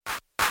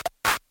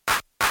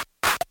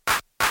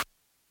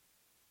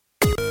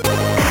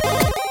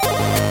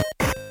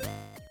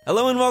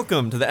Hello and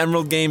welcome to the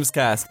Emerald Games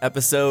Cast,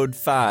 episode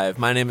 5.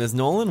 My name is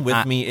Nolan.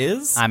 With me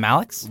is... I'm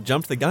Alex.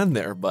 Jumped the gun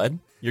there, bud.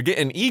 You're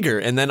getting eager.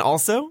 And then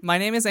also... My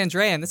name is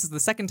Andrea, and this is the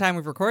second time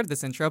we've recorded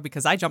this intro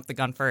because I jumped the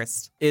gun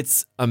first.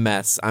 It's a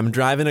mess. I'm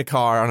driving a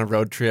car on a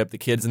road trip. The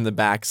kids in the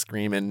back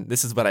screaming.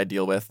 This is what I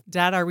deal with.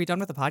 Dad, are we done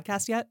with the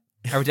podcast yet?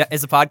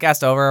 Is the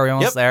podcast over? Are we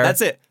almost there?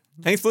 That's it.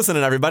 Thanks for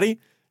listening, everybody.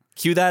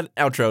 Cue that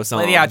outro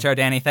song. Play the outro,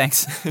 Danny.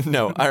 Thanks.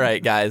 No. All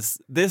right, guys.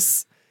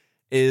 This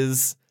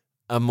is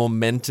a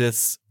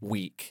momentous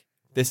week.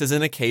 This is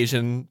an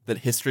occasion that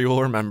history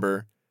will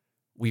remember.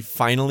 We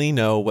finally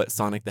know what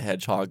Sonic the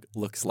Hedgehog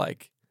looks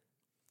like.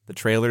 The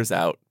trailer's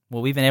out.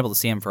 Well, we've been able to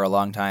see him for a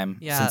long time,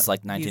 since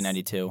like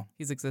 1992.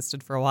 He's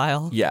existed for a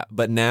while. Yeah,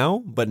 but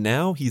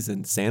now he's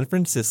in San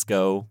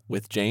Francisco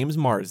with James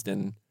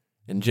Marsden,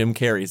 and Jim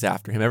Carrey's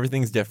after him.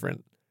 Everything's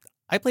different.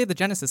 I played the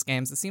Genesis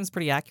games. It seems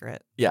pretty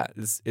accurate. Yeah,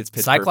 it's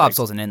pitch Cyclops perfect.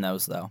 wasn't in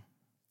those, though.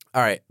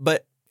 All right,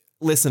 but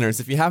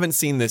listeners, if you haven't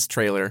seen this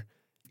trailer,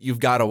 you've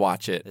got to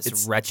watch it.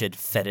 This wretched,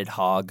 fetid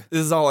hog.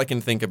 This is all I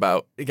can think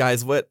about.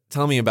 Guys,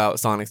 tell me about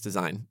Sonic's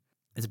design.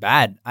 It's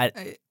bad. I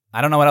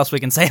don't know what else we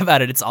can say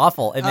about it. It's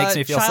awful. It makes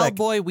me feel child sick.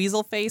 boy,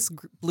 weasel face,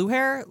 blue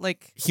hair,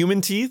 like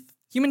Human teeth?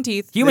 human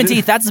teeth. Human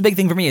teeth. That's the big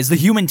thing for me, is the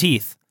human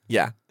teeth.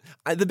 Yeah.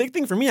 The big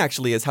thing for me,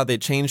 actually, is how they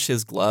changed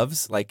his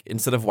gloves. Like,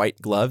 instead of white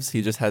gloves,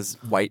 he just has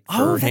white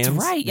fur hands. Oh,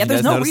 that's right. Did Yeah, you there's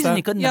guys no notice reason that?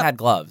 he couldn't Yep. have had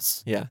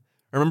gloves. Yeah.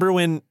 Remember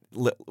when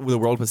the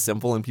world was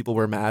simple and people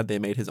were mad? They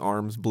made his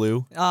arms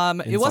blue. It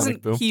Sonic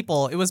wasn't Boom?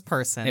 people. It was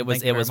person. It was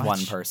Thank you very one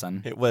much.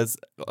 person. It was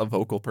a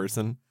vocal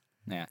person.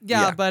 Yeah.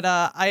 Yeah, but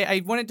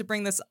I wanted to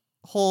bring this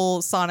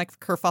whole Sonic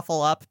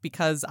kerfuffle up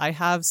because I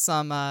have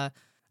some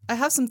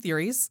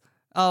theories.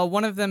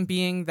 One of them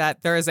being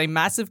that there is a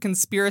massive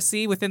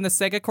conspiracy within the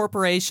Sega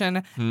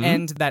Corporation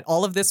and that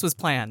all of this was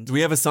planned. Do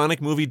we have a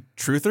Sonic movie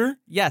truther?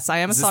 Yes, I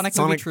am a Is this Sonic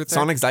movie truther.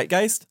 Sonic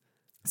Zeitgeist?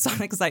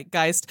 Sonic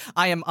Zeitgeist.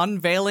 I am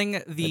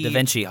unveiling The Da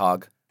Vinci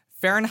hog.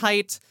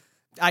 Fahrenheit.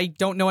 I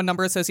don't know a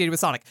number associated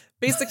with Sonic.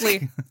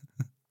 Basically,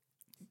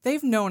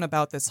 they've known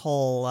about this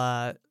whole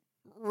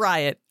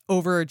riot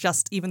over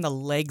just even the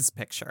legs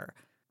picture.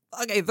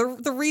 Okay,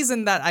 the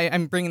reason that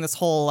I'm bringing this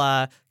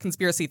whole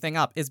conspiracy thing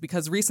up is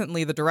because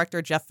recently the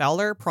director Jeff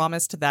Fowler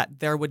promised that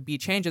there would be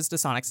changes to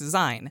Sonic's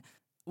design.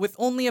 With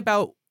only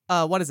about,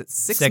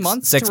 6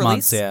 months to release? 6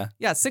 months, yeah.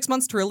 Yeah, 6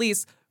 months to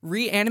release,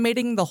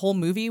 reanimating the whole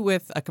movie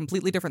with a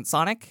completely different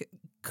Sonic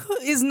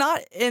is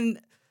not an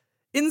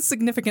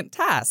insignificant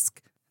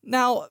task.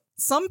 Now,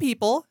 some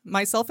people,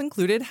 myself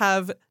included,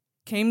 have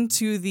came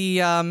to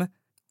the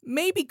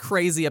maybe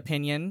crazy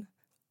opinion.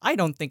 I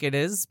don't think it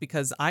is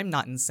because I'm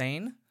not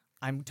insane.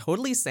 I'm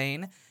totally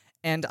sane,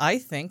 and I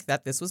think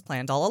that this was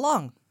planned all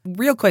along.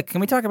 Real quick, can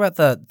we talk about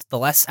the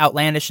less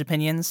outlandish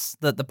opinions,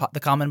 the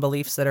common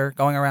beliefs that are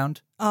going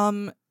around?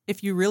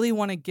 If you really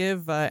want to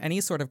give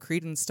any sort of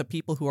credence to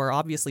people who are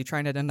obviously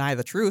trying to deny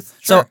the truth,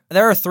 So sure.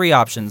 there are 3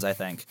 options, I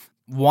think.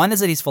 One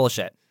is that he's full of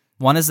shit.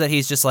 One is that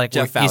he's just like,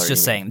 Jeff Fowler, he's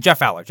just you saying. Jeff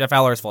Fowler. Jeff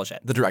Fowler is full of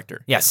shit. The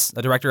director. Yes,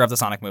 the director of the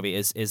Sonic movie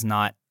is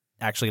not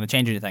actually going to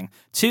change anything.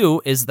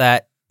 2 is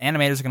that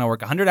animators are going to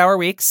work 100-hour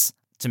weeks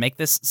to make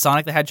this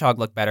Sonic the Hedgehog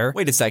look better.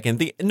 Wait a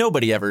second.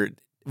 Nobody ever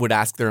would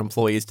ask their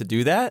employees to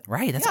do that.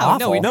 Right, that's Yeah, awful.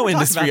 no, we No Never talked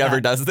industry about ever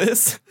that. does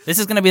this. This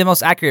is going to be the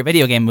most accurate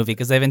video game movie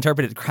because they've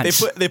interpreted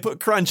crunch. They put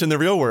crunch in the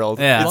real world.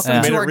 Yeah, It's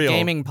Welcome made to it our real.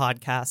 gaming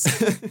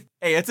podcast.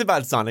 Hey, it's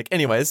about Sonic.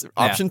 Anyways,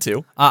 option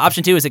 2.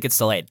 Option 2 is it gets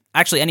delayed.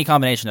 Actually, any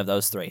combination of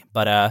those 3.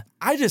 But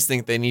I just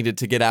think they needed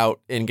to get out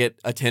and get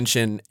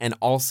attention and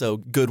also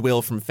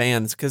goodwill from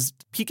fans because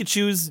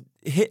Pikachu's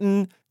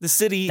hitting the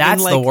city.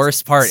 that's in like the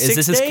worst part. 6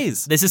 Is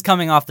days. this is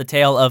coming off the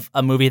tail of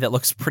a movie that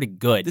looks pretty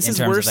good. This in is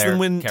terms worse of their than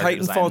when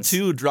character Titanfall designs.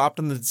 2 dropped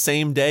on the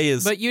same day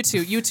as. But you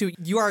two,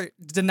 you are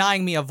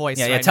denying me a voice.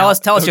 Yeah, right tell now.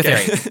 us your Okay.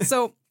 theory.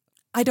 So,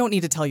 I don't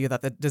need to tell you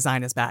that the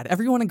design is bad.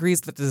 Everyone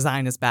agrees that the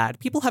design is bad.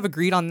 People have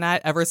agreed on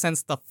that ever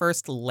since the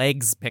first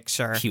legs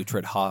picture.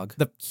 Putrid hog.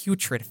 The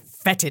putrid,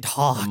 fetid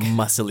hog.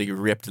 muscly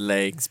ripped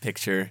legs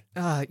picture.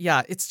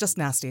 Yeah, it's just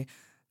nasty.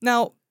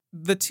 Now,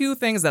 the 2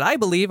 things that I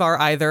believe are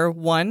either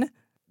 1,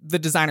 the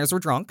designers were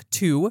drunk.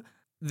 2,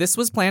 this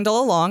was planned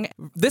all along.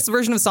 This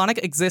version of Sonic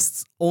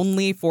exists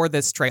only for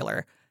this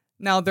trailer.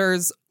 Now,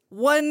 there's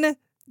one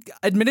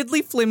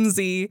admittedly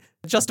flimsy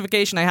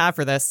justification I have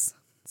for this.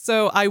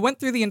 So I went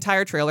through the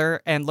entire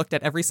trailer and looked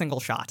at every single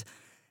shot.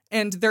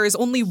 And there is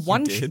only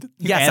one... did?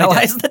 Yes, I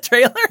Analyze did. the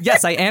trailer?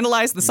 Yes, I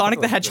analyzed the Sonic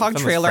the Hedgehog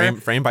Some trailer.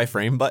 frame by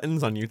frame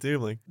buttons on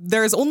YouTube. Like,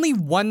 There's only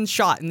one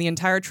shot in the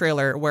entire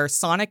trailer where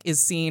Sonic is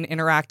seen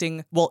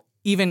interacting, well,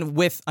 even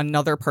with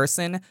another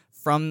person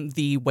from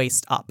the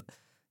waist up.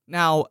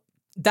 Now,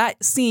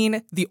 that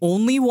scene, the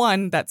only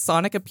one that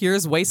Sonic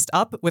appears waist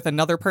up with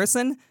another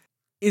person,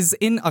 is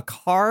in a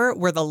car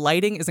where the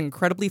lighting is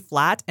incredibly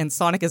flat and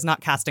Sonic is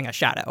not casting a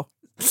shadow.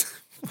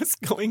 what's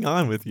going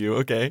on with you?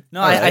 Okay.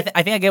 No, All I right.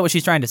 think I get what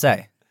she's trying to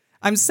say.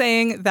 I'm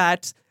saying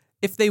that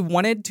if they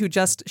wanted to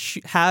just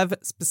have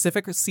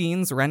specific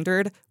scenes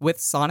rendered with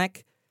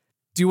Sonic,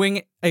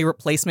 doing a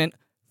replacement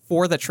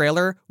for the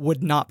trailer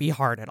would not be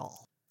hard at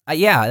all.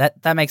 Yeah,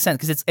 that makes sense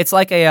because it's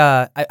like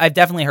I've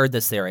definitely heard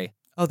this theory.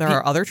 Oh, there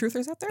are other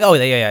truthers out there? Oh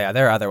yeah.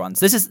 There are other ones.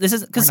 This is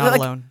We're because not like,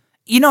 alone.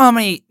 you know how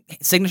many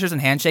signatures and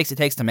handshakes it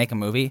takes to make a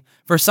movie?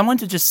 For someone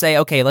to just say,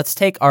 okay, let's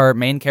take our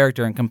main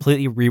character and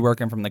completely rework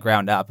him from the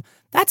ground up,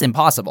 that's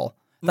impossible.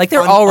 Like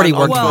they're already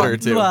on working. Twitter,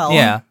 too.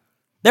 Yeah.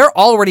 They're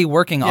already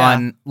working Yeah.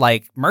 on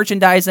like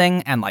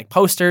merchandising and like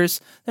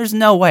posters. There's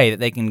no way that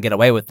they can get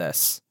away with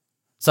this.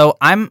 So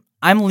I'm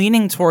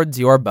leaning towards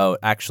your boat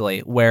actually,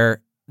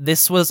 where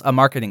this was a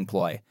marketing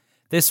ploy.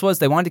 This was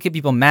they wanted to keep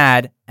people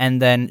mad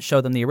and then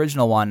show them the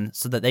original one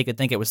so that they could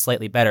think it was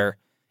slightly better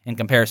in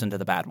comparison to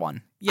the bad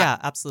one. Yeah,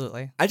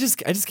 absolutely. I just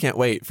can't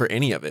wait for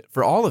any of it,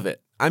 for all of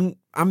it. I'm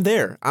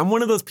there. I'm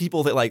one of those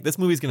people that like this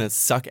movie's gonna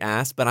suck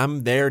ass, but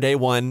I'm there day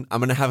one. I'm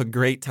gonna have a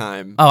great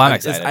time. Oh, I'm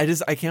just-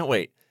 excited. I can't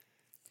wait.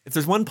 If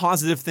there's one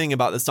positive thing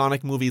about the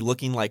Sonic movie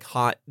looking like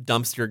hot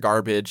dumpster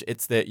garbage,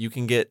 it's that you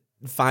can get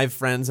 5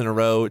 friends in a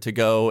row to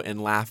go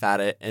and laugh at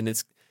it, and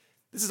this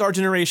is our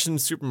generation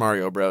Super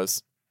Mario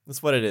Bros.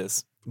 That's what it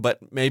is. But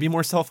maybe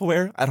more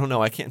self-aware. I don't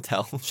know. I can't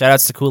tell. Shout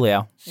outs to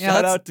Coolio. Yeah,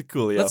 Shout let's- out to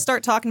Coolio. Let's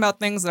start talking about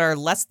things that are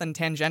less than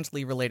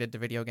tangentially related to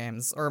video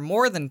games, or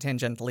more than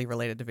tangentially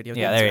related to video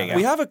games. Yeah, there you rather. go.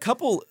 We have a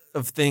couple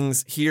of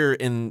things here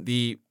in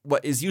the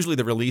what is usually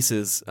the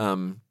releases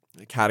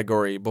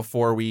category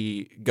before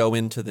we go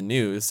into the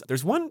news.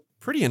 There's one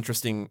pretty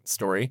interesting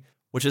story,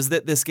 which is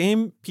that this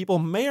game people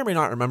may or may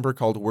not remember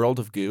called World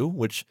of Goo,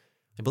 which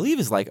I believe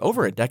is like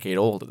over a decade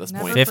old at this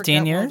Never point. 15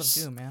 forget World of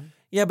years? Goo, man.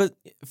 Yeah, but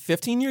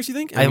 15 years, you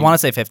think? I mean, want to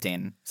say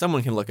 15.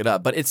 someone can look it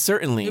up, but it's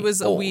certainly It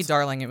was a old. wee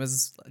darling. It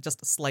was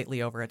just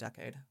slightly over a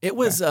decade. It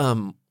was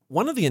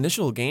one of the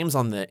initial games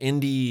on the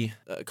indie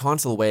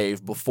console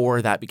wave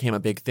before that became a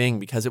big thing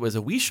because it was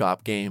a Wii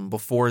Shop game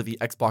before the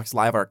Xbox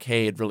Live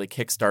Arcade really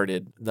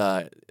kickstarted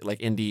the like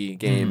indie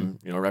game,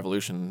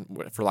 revolution,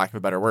 for lack of a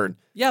better word.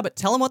 Yeah, but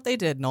tell them what they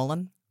did,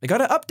 Nolan. They got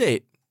an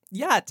update.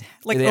 Yeah,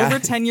 like Yeah. over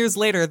 10 years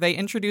later, they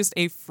introduced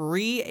a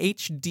free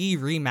HD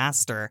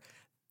remaster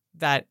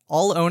that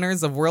all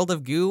owners of World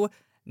of Goo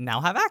now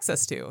have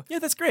access to. Yeah,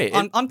 that's great.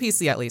 On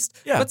PC, at least.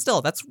 Yeah. But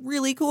still, that's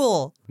really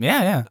cool.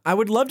 Yeah. I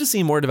would love to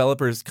see more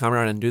developers come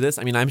around and do this.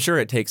 I mean, I'm sure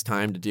it takes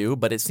time to do,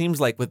 but it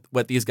seems like with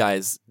what these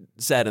guys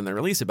said in the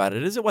release about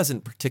it is it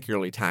wasn't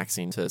particularly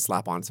taxing to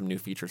slap on some new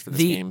features for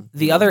this game.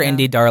 The other Yeah.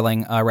 indie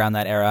darling around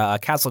that era,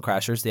 Castle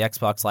Crashers, the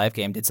Xbox Live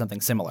game, did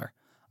something similar,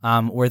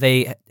 where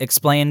they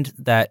explained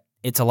that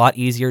it's a lot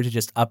easier to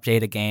just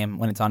update a game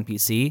when it's on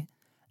PC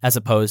as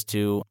opposed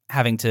to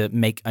having to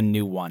make a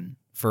new one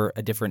for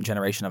a different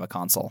generation of a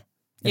console.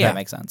 If Yeah. that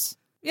makes sense.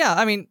 Yeah,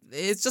 I mean,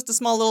 it's just a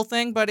small little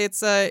thing, but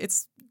it's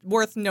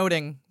worth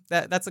noting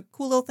that that's a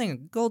cool little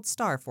thing. Gold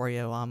star for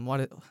you.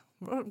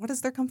 What is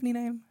their company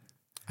name?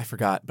 I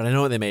forgot, but I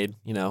know what they made.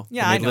 You know,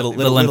 Yeah, they I made know.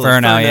 Little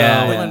Inferno,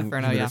 yeah. Little and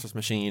Inferno, Human yeah. Resource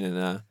Machine,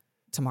 and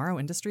Tomorrow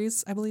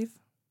Industries, I believe.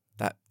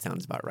 that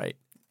sounds about right.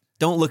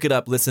 Don't look it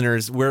up,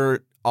 listeners. We're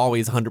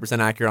always 100%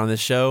 accurate on this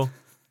show.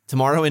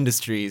 Tomorrow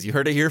Industries, you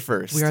heard it here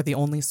first. We are the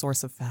only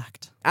source of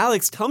fact.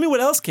 Alex, tell me what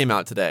else came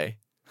out today.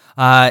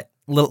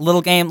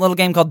 Little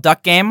game called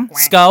Duck Game.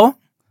 Sco.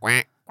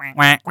 Quack,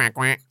 Quack. quack,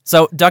 quack.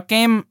 So Duck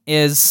Game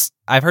is,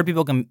 I've heard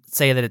people can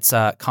say that it's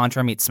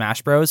Contra meets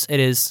Smash Bros. It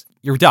is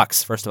your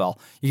ducks, first of all.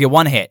 You get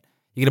one hit.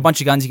 You get a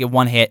bunch of guns, you get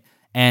one hit,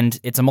 and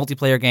it's a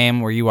multiplayer game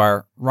where you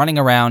are running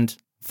around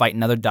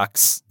fighting other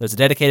ducks. There's a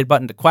dedicated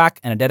button to quack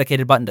and a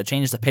dedicated button to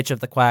change the pitch of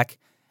the quack,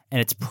 and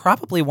it's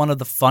probably one of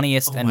the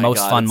funniest and my most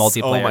God, fun it's-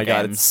 multiplayer oh my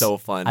God, games it's so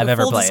fun. I've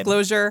ever Full played.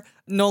 disclosure,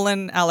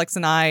 Nolan, Alex,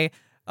 and I,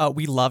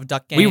 we love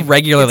Duck Game. We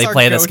regularly It's our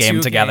play this go-to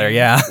game together, game.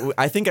 yeah.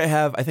 I think I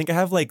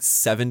have like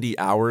 70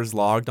 hours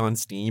logged on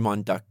Steam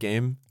on Duck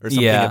Game or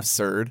something Yeah.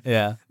 absurd.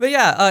 Yeah. But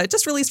yeah, it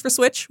just released for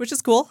Switch, which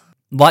is cool.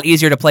 A lot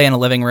easier to play in a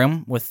living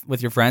room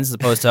with your friends as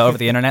opposed to over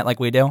the internet like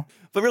we do.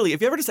 But really,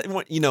 if you ever just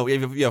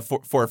if you have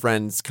four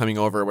friends coming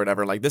over or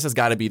whatever, like this has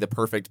got to be the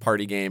perfect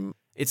party game.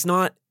 It's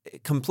not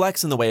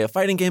complex in the way a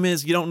fighting game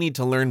is. You don't need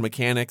to learn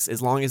mechanics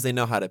as long as they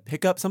know how to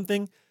pick up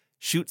something,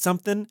 shoot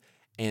something,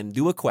 and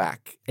do a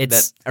quack.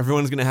 It's- that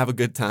everyone's gonna have a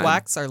good time.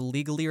 Quacks are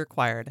legally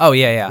required. Oh,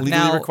 yeah. Legally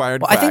Now-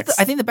 required Well, quacks.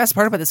 I think the best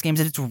part about this game is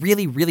that it's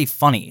really, really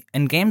funny,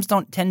 and games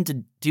don't tend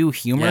to do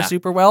humor Yeah.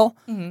 super well.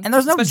 Mhm. And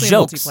there's no Especially in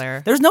jokes.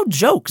 multiplayer. There's no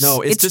jokes.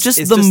 No, it's just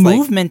just the like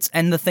movement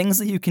and the things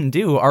that you can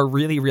do are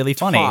really, really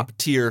funny. top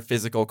tier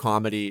physical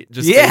comedy,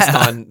 just Yeah.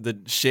 based on the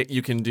shit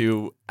you can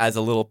do as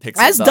a little pixel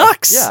As duck.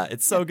 ducks. Yeah,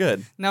 it's so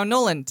good. Now,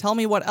 Nolan, tell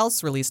me what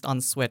else released on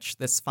Switch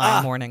this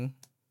fine morning.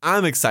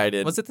 I'm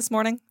excited. Was it this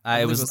morning?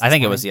 I believe think it this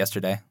was morning.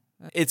 yesterday.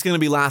 It's going to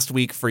be last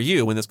week for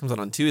you when this comes out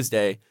on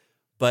Tuesday,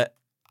 but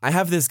I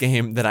have this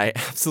game that I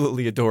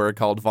absolutely adore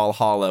called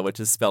Valhalla, which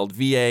is spelled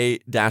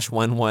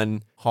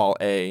VA-11 Hall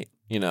A,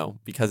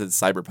 because it's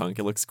cyberpunk.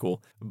 It looks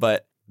cool.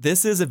 But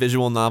this is a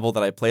visual novel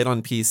that I played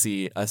on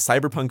PC, a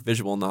cyberpunk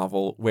visual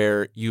novel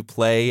where you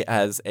play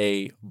as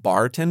a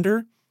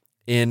bartender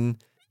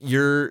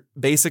you're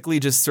basically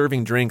just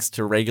serving drinks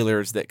to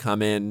regulars that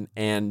come in,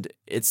 and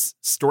it's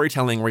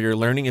storytelling where you're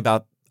learning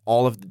about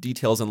all of the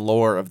details and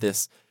lore of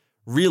this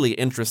really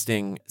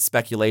interesting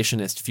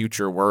speculationist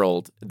future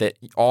world that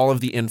all of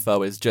the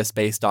info is just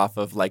based off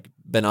of like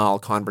banal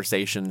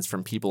conversations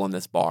from people in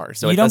this bar.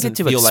 So you it don't doesn't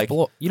get to feel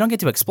explore. You don't get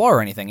to explore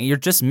or anything. You're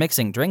just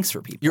mixing drinks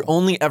for people. you're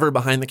only ever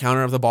behind the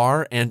counter of the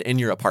bar and in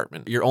your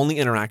apartment. Your only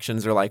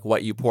interactions are like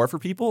what you pour for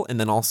people, and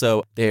then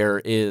also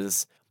there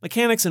is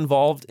mechanics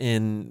involved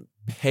in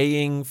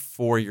paying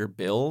for your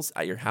bills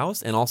at your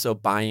house and also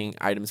buying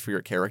items for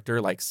your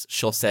character. Like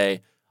she'll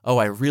say, "Oh,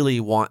 I really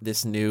want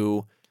this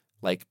new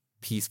like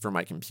piece for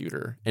my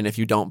computer," and if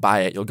you don't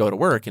buy it, you'll go to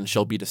work and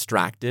she'll be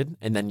distracted,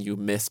 and then you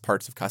miss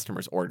parts of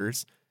customers'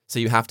 orders. So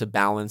you have to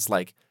balance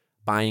like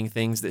buying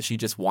things that she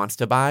just wants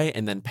to buy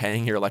and then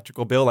paying your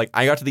electrical bill. Like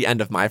I got to the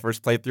end of my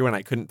first playthrough and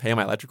I couldn't pay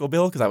my electrical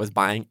bill because I was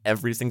buying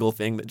every single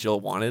thing that Jill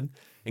wanted,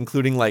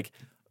 including like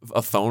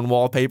a phone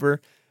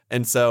wallpaper.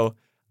 And so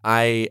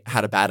I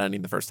had a bad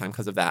ending the first time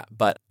because of that.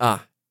 But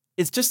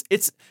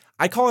it's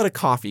I call it a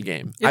coffee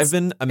game. I've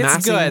been amassing.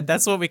 It's good.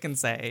 That's what we can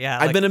say. Yeah.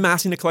 I've been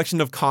amassing a collection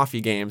of coffee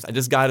games. I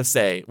just got to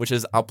say, which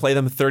is I'll play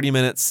them 30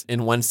 minutes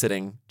in one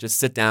sitting. Just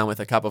sit down with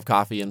a cup of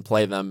coffee and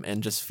play them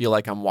and just feel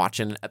like I'm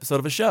watching an episode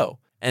of a show.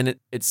 And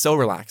it's so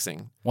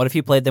relaxing. What if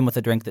you played them with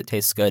a drink that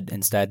tastes good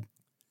instead?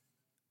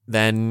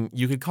 Then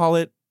you could call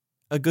it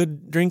a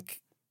good drink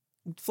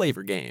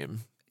flavor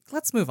game.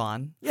 Let's move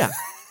on. Yeah.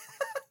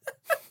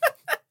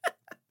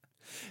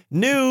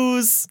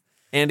 News.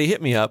 Andy,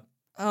 hit me up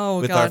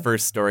Oh, with God. our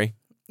first story.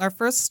 Our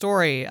first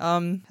story.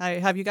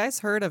 Have you guys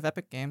heard of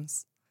Epic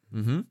Games?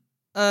 Mm-hmm.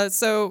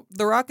 So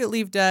the Rocket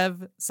League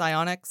dev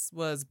Psyonix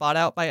was bought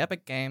out by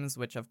Epic Games,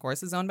 which of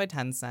course is owned by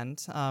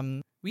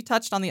Tencent. We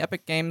touched on the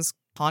Epic Games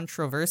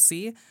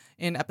controversy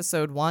in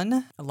episode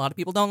 1. A lot of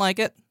people don't like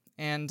it,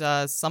 and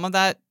some of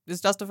that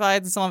is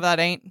justified, some of that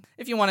ain't.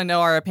 If you want to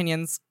know our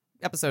opinions,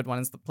 episode 1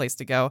 is the place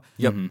to go.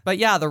 Yep. But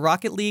yeah, the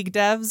Rocket League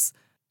devs,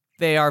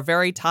 they are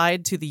very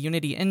tied to the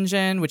Unity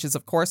engine, which is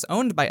of course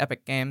owned by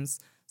Epic Games.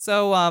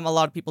 So a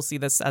lot of people see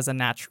this as a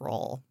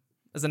natural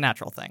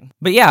thing.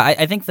 But yeah,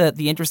 I think that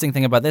the interesting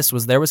thing about this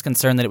was there was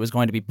concern that it was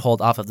going to be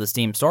pulled off of the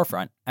Steam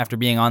storefront after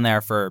being on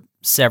there for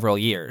several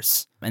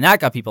years. And that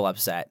got people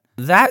upset.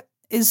 That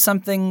is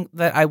something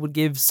that I would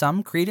give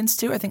some credence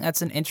to. I think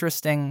that's an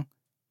interesting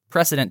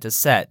precedent to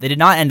set. They did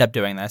not end up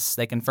doing this.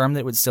 They confirmed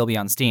that it would still be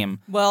on Steam.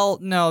 Well,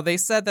 no, they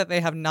said that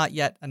they have not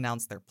yet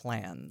announced their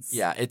plans.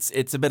 Yeah, it's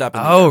a bit up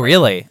in the Oh, air.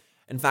 really?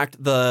 In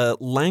fact, the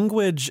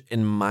language,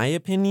 in my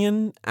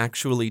opinion,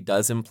 actually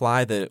does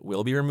imply that it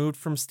will be removed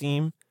from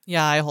Steam.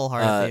 Yeah, I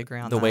wholeheartedly agree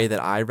on the that. way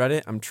that I read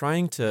it. I'm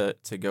trying to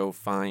go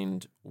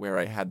find where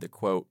I had the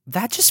quote.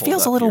 That just Hold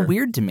feels a up little here.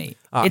 weird to me.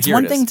 Ah, It's here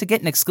one it thing is. to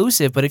get an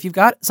exclusive, but if you've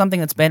got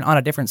something that's been on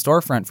a different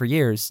storefront for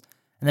years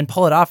and then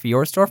pull it off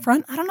your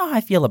storefront, I don't know how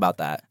I feel about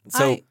that.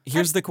 So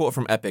here's the quote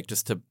from Epic,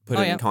 just to put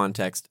Oh, it yeah. in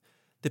context.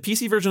 The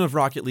PC version of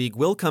Rocket League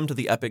will come to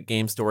the Epic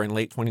Game Store in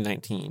late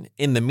 2019.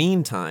 In the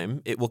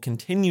meantime, it will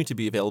continue to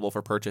be available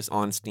for purchase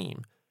on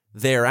Steam.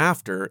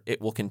 Thereafter,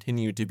 it will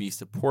continue to be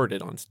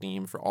supported on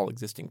Steam for all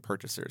existing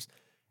purchasers.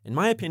 In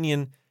my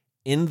opinion,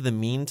 in the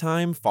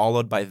meantime,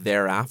 followed by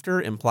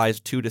thereafter, implies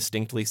two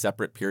distinctly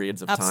separate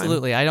periods of time.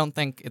 Absolutely. I don't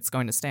think it's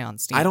going to stay on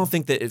Steam. I don't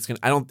think that it's going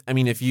to, I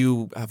mean, if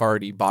you have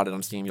already bought it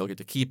on Steam, you'll get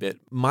to keep it.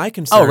 My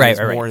concern right, is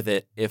right. more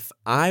that if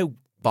I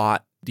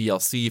bought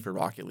DLC for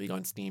Rocket League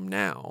on Steam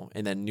now,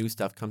 and then new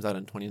stuff comes out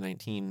in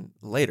 2019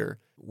 later,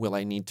 will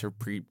I need to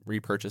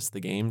repurchase the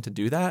game to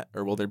do that?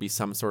 Or will there be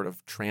some sort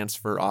of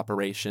transfer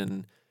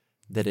operation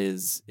that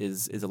is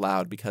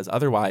allowed? Because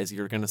otherwise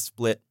you're going to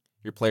split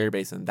your player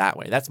base in that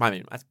way. That's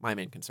my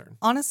main concern.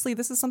 Honestly,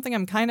 this is something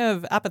I'm kind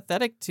of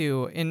apathetic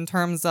to in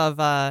terms of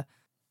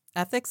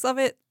ethics of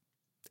it.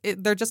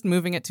 They're just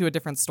moving it to a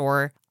different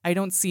store. I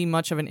don't see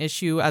much of an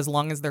issue as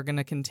long as they're going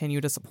to continue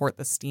to support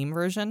the Steam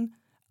version.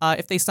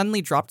 If they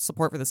suddenly dropped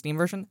support for the Steam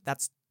version,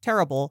 that's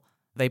terrible.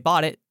 They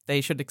bought it. They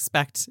should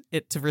expect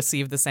it to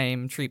receive the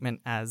same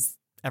treatment as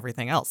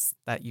everything else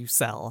that you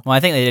sell. Well, I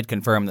think they did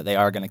confirm that they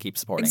are going to keep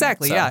supporting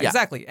Exactly, it. So, yeah, yeah.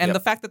 exactly. And Yep. the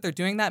fact that they're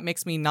doing that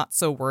makes me not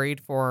so worried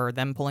for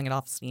them pulling it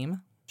off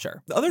Steam.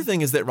 Sure. The other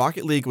thing is that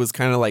Rocket League was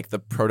kind of like the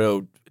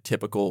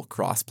prototypical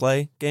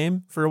crossplay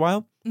game for a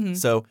while. Mhm.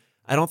 So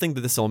I don't think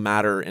that this will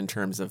matter in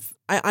terms of.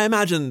 I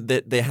imagine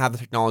that they have the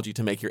technology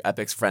to make your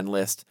Epic's friend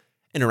list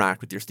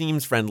interact with your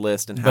Steam's friend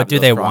list and have. But do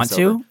those they want crossover.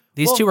 to?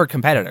 These Well, two are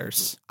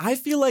competitors. I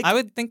feel like I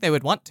would think they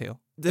would want to.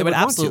 They would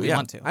want absolutely yeah.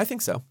 want to. I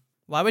think so.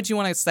 Why would you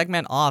want to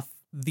segment off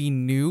the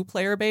new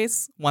player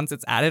base once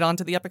it's added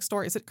onto the Epic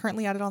Store? Is it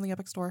currently added on the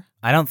Epic Store?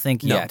 I don't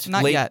think No, yet.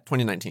 Not late yet.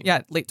 2019.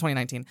 Yeah, late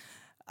 2019.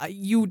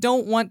 You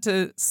don't want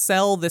to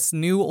sell this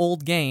new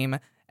old game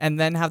and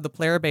then have the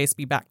player base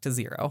be back to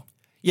zero.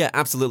 Yeah,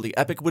 absolutely.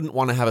 Epic wouldn't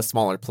want to have a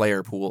smaller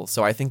player pool,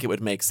 so I think it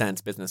would make sense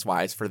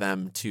business-wise for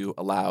them to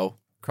allow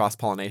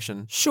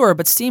cross-pollination. Sure,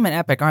 but Steam and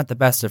Epic aren't the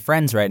best of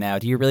friends right now.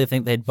 Do you really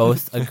think they'd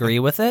both agree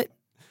with it?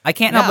 I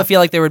can't help Yeah. but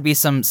feel like there would be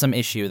some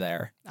issue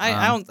there.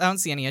 I don't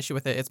see any issue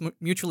with it. It's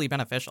mutually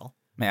beneficial.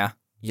 Yeah.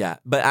 Yeah,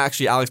 but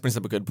actually, Alex brings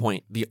up a good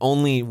point. The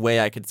only way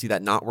I could see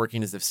that not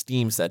working is if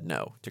Steam said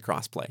no to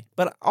crossplay.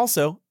 But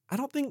also, I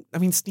don't think, I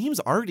mean, Steam's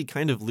already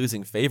kind of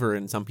losing favor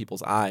in some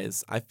people's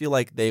eyes. I feel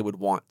like they would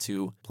want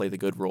to play the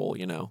good role,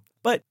 you know?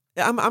 But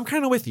I'm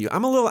kind of with you.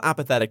 I'm a little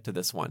apathetic to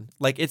this one.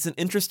 Like, it's an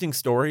interesting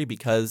story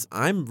because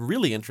I'm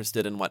really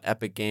interested in what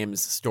Epic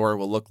Games Store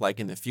will look like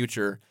in the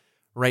future.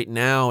 Right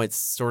now, it's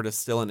sort of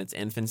still in its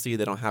infancy.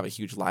 They don't have a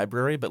huge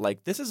library, but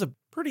like this is a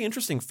pretty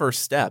interesting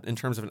first step in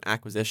terms of an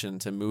acquisition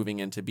to moving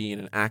into being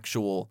an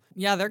actual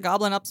Yeah, they're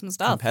gobbling up some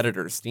stuff.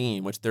 competitor to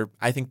Steam, which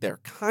I think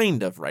they're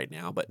kind of right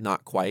now, but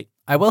not quite.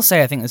 I will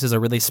say I think this is a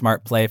really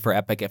smart play for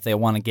Epic if they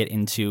want to get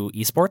into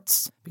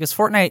esports, because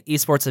Fortnite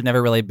esports have never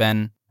really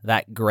been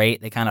that great.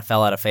 They kind of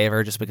fell out of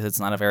favor just because it's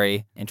not a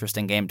very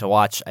interesting game to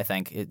watch, I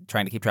think,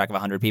 trying to keep track of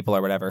 100 people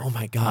or whatever. Oh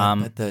my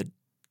God, but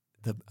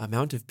the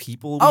amount of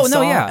people we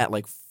saw at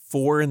like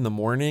 4 a.m.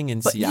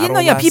 in Seattle. You know,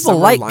 yeah, last people summer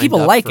like lined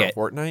people up like for it.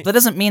 Fortnite. That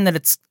doesn't mean that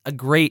it's a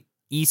great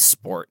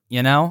esport,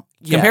 you know?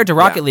 Yeah, Compared to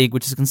Rocket yeah. League,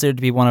 which is considered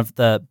to be one of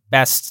the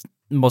best,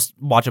 most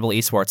watchable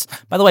esports.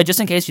 By the way, just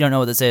in case you don't know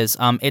what this is,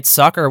 it's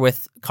soccer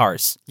with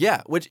cars.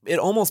 Yeah, which it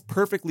almost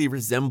perfectly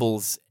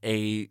resembles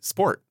a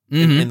sport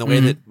in the way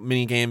that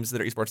many games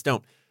that are esports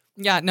don't.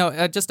 Yeah,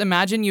 no, just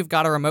imagine you've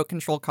got a remote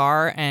control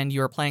car and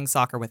you're playing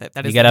soccer with it.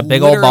 That You is get a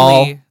big old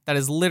ball. That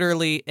is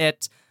literally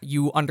it.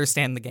 You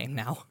understand the game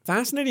now.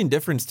 Fascinating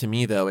difference to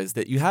me, though, is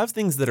that you have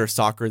things that are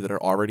soccer that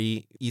are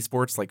already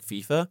esports like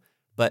FIFA,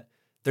 but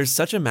there's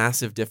such a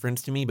massive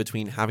difference to me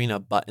between having a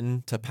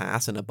button to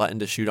pass and a button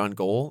to shoot on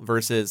goal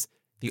versus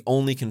the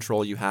only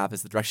control you have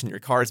is the direction your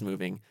car is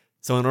moving.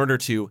 So in order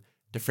to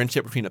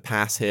differentiate between a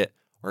pass hit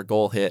or a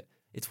goal hit,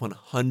 it's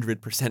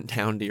 100%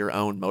 down to your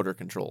own motor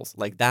controls.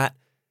 Like that,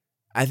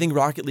 I think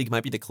Rocket League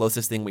might be the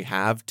closest thing we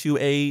have to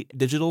a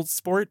digital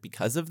sport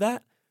because of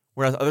that.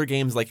 Whereas other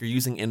games, like you're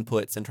using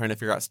inputs and trying to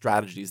figure out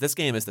strategies. This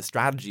game is the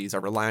strategies are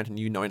reliant on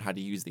you knowing how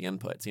to use the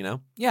inputs, you know?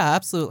 Yeah,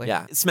 absolutely.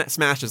 Yeah.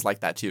 Smash is like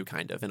that too,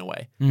 kind of, in a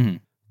way. Mm-hmm.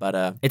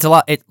 But It's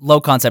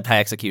low concept, high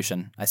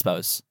execution, I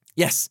suppose.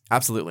 yes,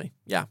 absolutely.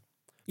 Yeah.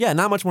 Yeah,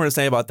 not much more to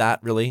say about that,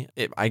 really.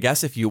 I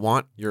guess if you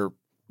want your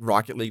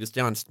Rocket League to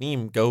stay on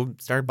Steam, go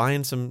start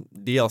buying some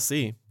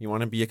DLC. You want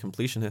to be a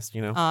completionist,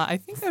 you know? I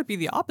think that would be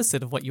the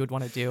opposite of what you would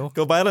want to do.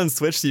 Go buy it on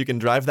Switch so you can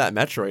drive that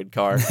Metroid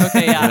car.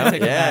 Okay, yeah. You know? I'll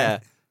take it Yeah.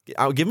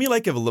 back. Give me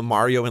like a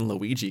Mario and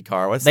Luigi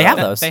car. What's They that? have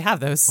those. They have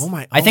those. Oh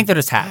my! I think oh, they're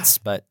just hats,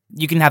 but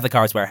you can have the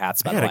cars wear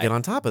hats, by I the gotta way. get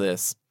on top of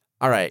this.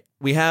 All right,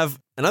 we have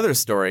another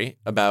story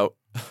about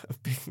a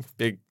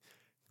big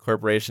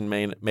corporation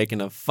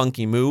making a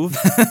funky move.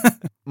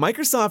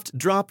 Microsoft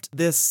dropped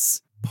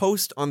this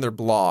post on their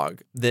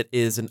blog that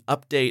is an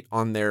update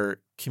on their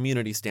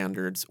community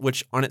standards,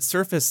 which on its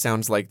surface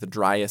sounds like the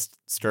driest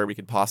story we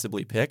could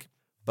possibly pick.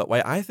 But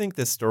why I think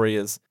this story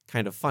is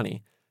kind of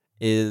funny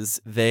is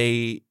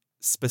they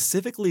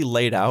specifically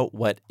laid out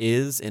what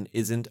is and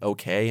isn't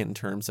okay in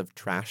terms of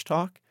trash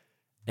talk,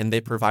 and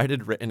they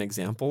provided written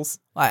examples.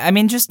 I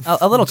mean, just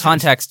a little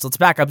context. Let's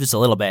back up just a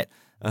little bit.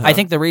 I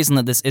think the reason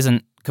that this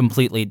isn't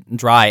completely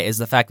dry is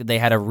the fact that they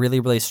had a really,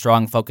 really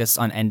strong focus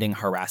on ending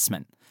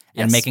harassment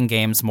and Yes. making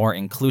games more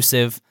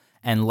inclusive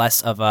and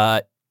less of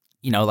a,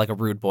 like a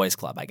rude boys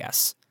club, I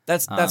guess.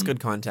 That's good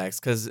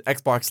context because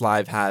Xbox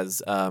Live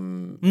has,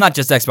 Not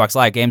just Xbox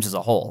Live, games as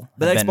a whole.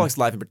 but have been- Xbox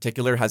Live in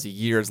particular has a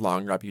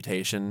years-long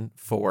reputation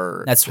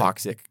for That's true.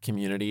 toxic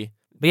community.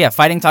 But yeah,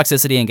 fighting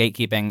toxicity and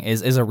gatekeeping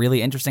is a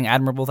really interesting,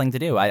 admirable thing to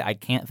do. I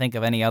can't think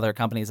of any other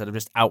companies that have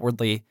just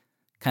outwardly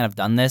kind of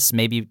done this.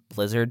 Maybe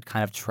Blizzard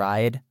kind of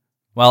tried.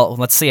 Well,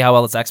 let's see how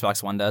well this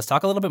Xbox One does.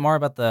 Talk a little bit more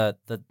about the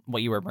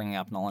what you were bringing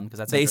up, Nolan, because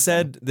that's They interesting.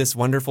 said this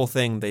wonderful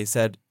thing. They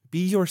said,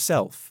 "Be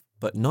yourself,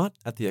 but not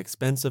at the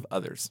expense of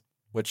others,"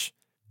 which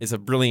is a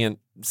brilliant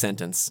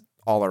sentence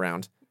all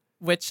around.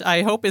 Which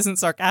I hope isn't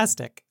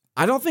sarcastic.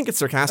 I don't think it's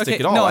sarcastic Okay,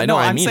 at all. no, I know no,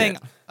 I I'm mean saying,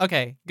 it.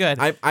 okay, good.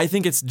 I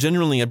think it's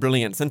genuinely a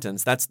brilliant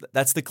sentence. That's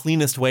the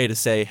cleanest way to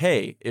say,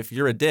 hey, if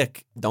you're a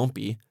dick, don't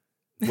be,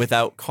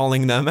 without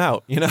calling them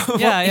out, you know?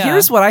 yeah, yeah.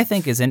 Here's what I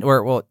think is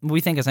what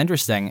we think is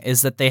interesting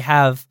is that they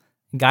have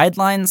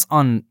guidelines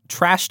on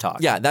trash talk.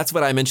 Yeah, that's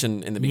what I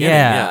mentioned in the beginning.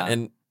 Yeah.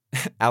 And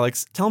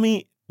Alex, tell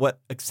me what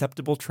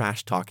acceptable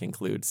trash talk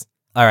includes.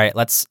 All right,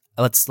 let's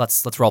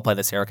role play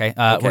this here, okay?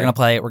 We're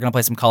gonna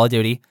play some Call of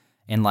Duty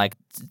in like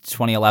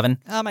 2011.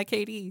 My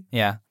KD.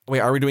 Yeah. Wait,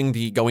 are we doing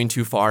the going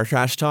too far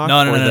trash talk? No.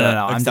 or the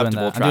I'm doing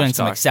acceptable I'm trash doing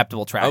some talk?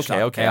 acceptable trash talk.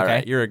 Okay, all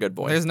right. You're a good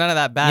boy. There's none of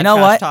that bad You know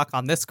trash what? talk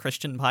on this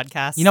Christian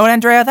podcast. You know what,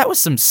 Andrea? That was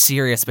some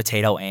serious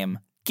potato aim.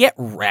 Get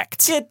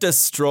wrecked. Get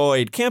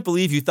destroyed. Can't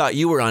believe you thought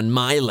you were on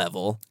my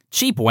level.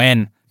 Cheap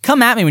win.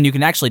 Come at me when you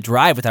can actually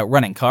drive without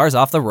running cars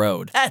off the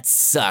road. That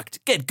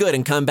sucked. Get good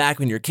and come back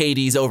when your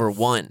KD's over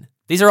 1.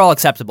 These are all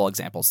acceptable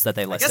examples that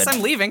they I listed. guess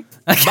I'm leaving.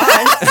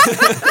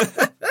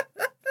 Bye.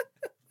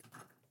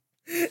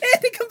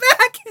 Andy, come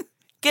back.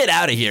 Get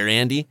out of here,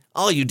 Andy.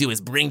 All you do is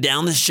bring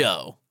down the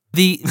show.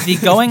 The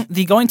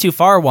going too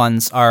far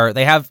ones are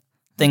they have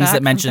things Back that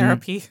from mention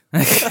therapy.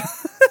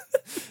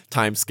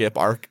 Time skip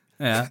arc.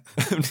 yeah.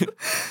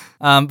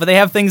 But they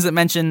have things that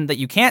mention that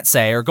you can't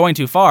say or going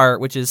too far,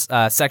 which is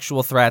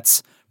sexual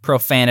threats,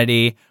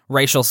 profanity,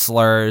 racial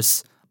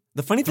slurs,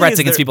 The funny thing threats is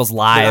against they're- people's They're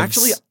lives.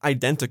 actually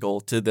identical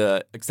to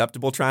the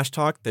acceptable trash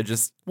talk. They're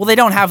just Well, they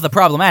don't have the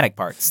problematic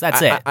parts.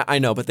 That's it. I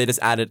know, but they just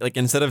added like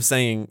instead of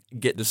saying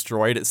get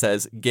destroyed, it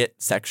says get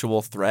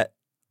sexual threat.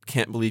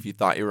 Can't believe you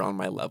thought you were on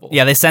my level.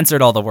 Yeah, they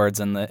censored all the words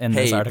in this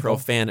Hey, article.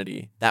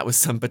 profanity. That was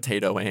some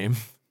potato aim.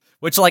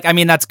 Which, like, I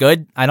mean, that's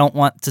good. I don't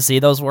want to see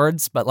those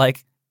words, but like,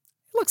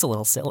 it looks a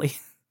little silly.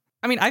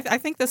 I mean, I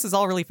think this is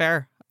all really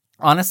fair.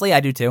 Honestly, I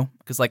do too,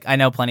 because like I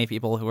know plenty of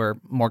people who are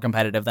more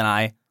competitive than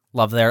I.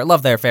 Love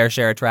their fair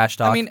share of trash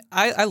talk. I mean,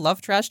 I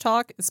love trash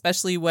talk,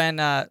 especially when,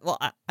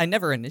 I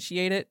never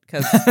initiate it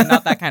because I'm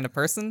not that kind of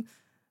person.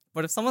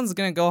 But if someone's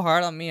going to go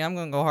hard on me, I'm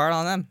going to go hard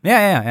on them.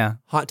 yeah.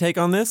 Hot take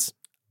on this.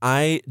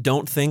 I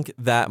don't think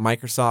that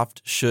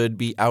Microsoft should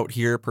be out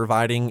here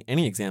providing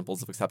any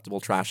examples of acceptable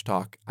trash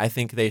talk. I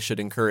think they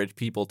should encourage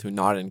people to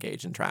not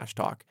engage in trash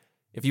talk.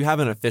 If you have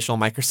an official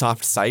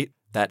Microsoft site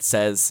that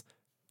says,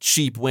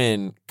 cheap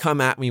win, come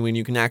at me when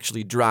you can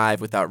actually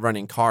drive without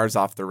running cars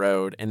off the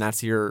road, and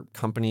that's your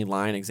company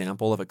line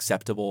example of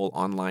acceptable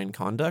online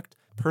conduct,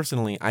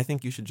 personally, I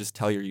think you should just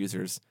tell your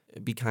users,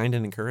 be kind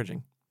and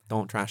encouraging.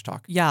 Don't trash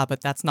talk. Yeah, but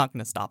that's not going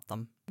to stop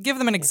them. Give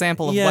them an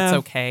example of Yeah. what's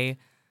okay.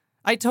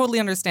 I totally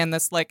understand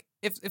this. Like,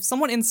 if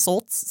someone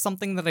insults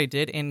something that I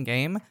did in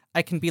game,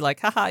 I can be like,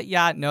 haha,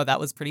 yeah, no, that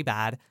was pretty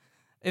bad.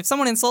 If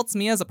someone insults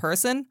me as a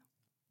person,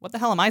 what the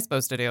hell am I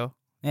supposed to do?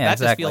 Yeah, that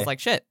exactly. just feels like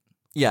shit.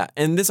 Yeah,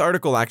 and this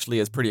article actually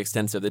is pretty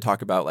extensive. They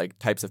talk about like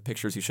types of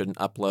pictures you shouldn't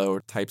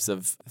upload, types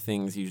of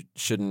things you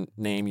shouldn't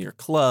name your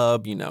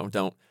club,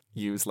 don't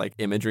use like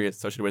imagery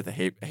associated with a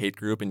hate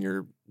group and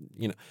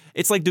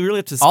it's like do we really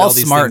have to spell all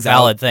these smart, things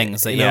valid out,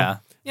 things. you know? Yeah.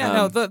 Yeah,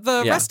 no,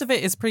 the yeah. rest of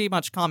it is pretty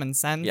much common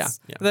sense.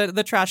 Yeah.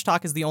 The trash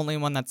talk is the only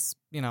one that's,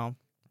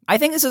 I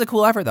think this is a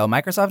cool effort, though.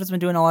 Microsoft has been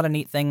doing a lot of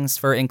neat things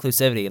for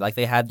inclusivity. Like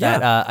they had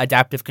that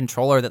adaptive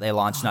controller that they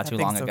launched not that too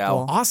thing's long so ago.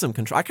 cool. Awesome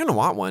control. I kind of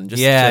want one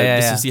just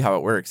Yeah. to see how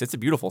it works. It's a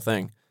beautiful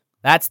thing.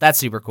 That's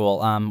super cool.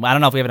 I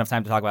don't know if we have enough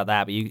time to talk about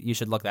that, but you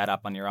should look that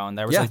up on your own.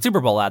 There was Yeah. a Super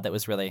Bowl ad that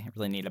was really,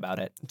 really neat about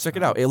it. Check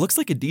it out. It looks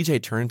like a DJ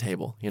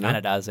turntable, Kind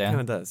of does, yeah. Kind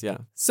of does, yeah.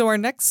 So our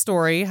next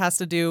story has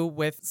to do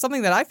with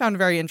something that I found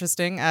very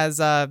interesting as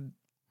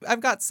I've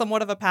got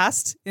somewhat of a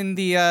past in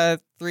the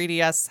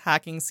 3DS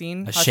hacking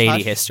scene. A Hush, shady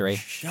hush. history.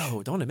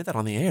 Yo, don't admit that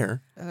on the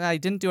air. I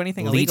didn't do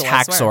anything Elite illegal,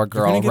 I swear. hacksaw You're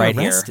girl gonna get right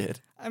here.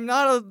 arrested. I'm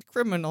not a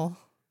criminal.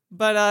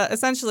 But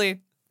essentially,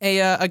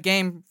 a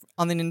game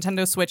on the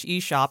Nintendo Switch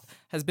eShop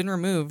has been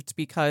removed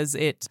because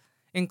it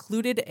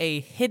included a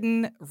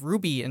hidden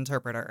Ruby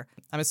interpreter.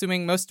 I'm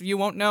assuming most of you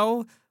won't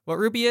know what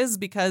Ruby is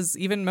because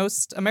even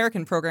most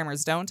American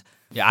programmers don't.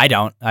 Yeah, I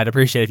don't. I'd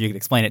appreciate if you could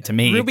explain it to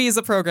me. Ruby is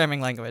a programming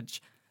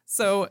language.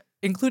 So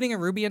including a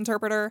Ruby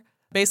interpreter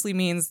basically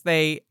means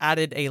they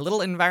added a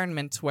little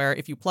environment where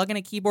if you plug in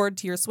a keyboard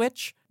to your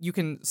Switch, you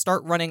can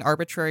start running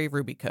arbitrary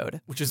Ruby code.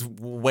 Which is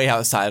way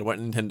outside what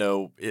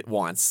Nintendo it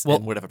wants Well,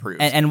 and would have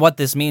approved. And what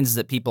this means is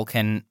that people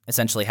can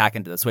essentially hack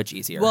into the Switch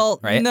easier.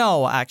 Well, right?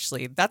 no,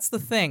 actually, that's the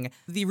thing.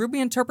 The Ruby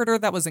interpreter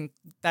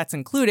that's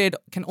included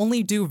can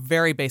only do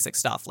very basic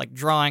stuff like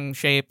drawing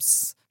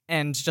shapes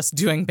and just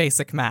doing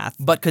basic math.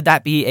 But could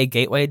that be a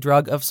gateway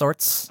drug of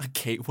sorts? a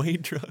gateway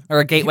drug. Or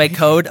a gateway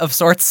code of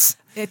sorts?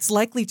 It's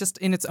likely just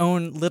in its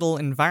own little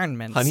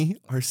environment. Honey,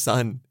 our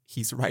son,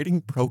 he's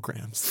writing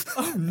programs.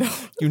 Oh no.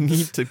 You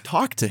need to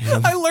talk to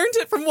him. I learned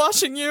it from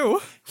watching you.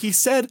 He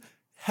said,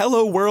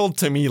 hello world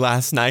to me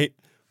last night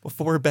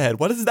before bed.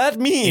 What does that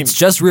mean? It's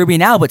just Ruby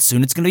now, but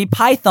soon it's going to be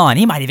Python.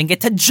 He might even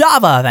get to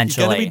Java He's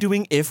eventually. going to be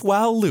doing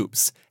if-while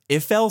loops,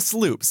 if-else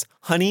loops.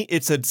 Honey,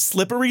 it's a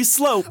slippery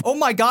slope. Oh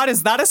my god,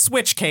 is that a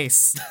Switch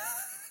case?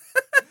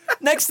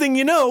 Next thing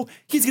you know,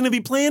 he's going to be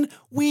playing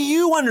Wii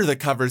U under the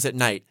covers at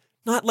night.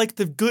 Not like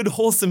the good,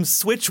 wholesome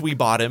Switch we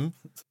bought him.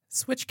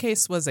 Switch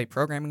case was a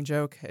programming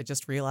joke. I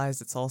just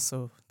realized it's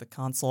also the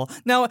console.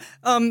 Now,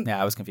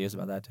 Yeah, I was confused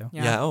about that too.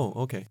 Yeah. Oh,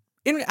 okay.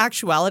 in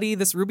actuality,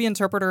 this Ruby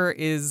interpreter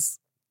is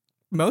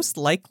most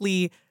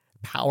likely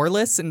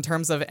powerless in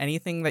terms of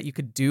anything that you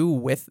could do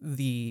with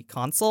the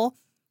console.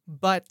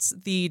 But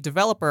the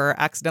developer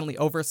accidentally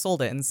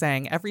oversold it and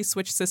saying every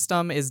Switch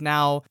system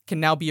can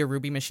now be a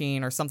Ruby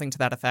machine or something to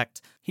that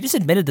effect. He just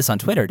admitted this on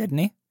Twitter, didn't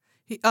he?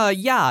 It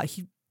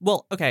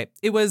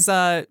was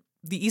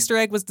the Easter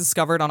egg was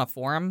discovered on a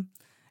forum,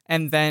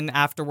 and then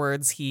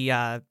afterwards he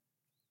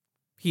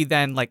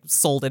then like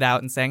sold it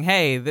out and saying,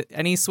 "Hey,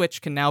 any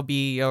Switch can now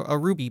be a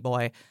Ruby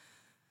boy."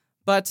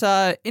 But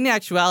in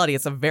actuality,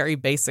 it's a very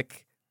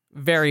basic,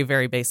 very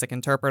very basic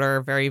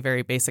interpreter, very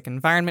very basic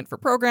environment for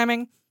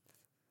programming.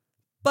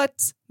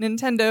 But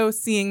Nintendo,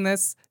 seeing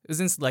this,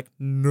 was instantly like,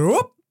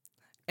 "Nope,"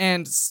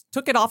 and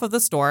took it off of the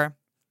store,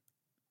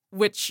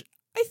 which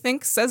I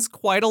think says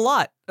quite a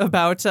lot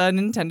about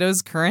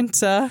Nintendo's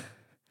current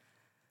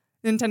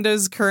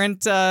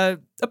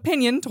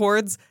opinion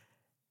towards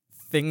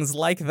things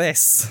like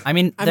this. I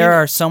mean, there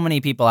are so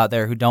many people out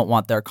there who don't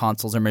want their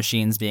consoles or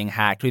machines being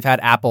hacked. We've had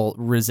Apple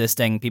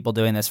resisting people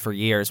doing this for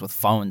years with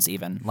phones,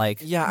 even. Like,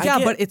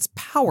 But it's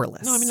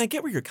powerless. No, I mean, I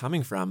get where you're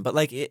coming from, but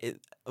like,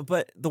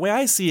 but the way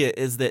I see it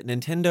is that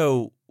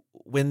Nintendo,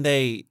 when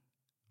they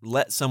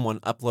let someone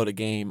upload a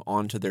game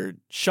onto their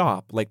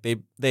shop, like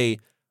they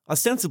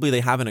ostensibly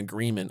they have an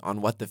agreement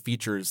on what the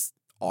features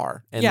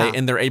are, and Yeah.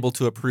 they're able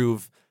to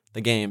approve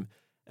the game.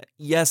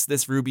 Yes,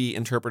 this Ruby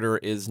interpreter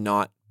is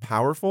not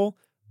powerful,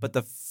 but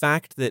the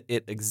fact that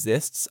it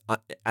exists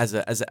as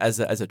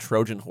a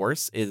Trojan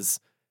horse is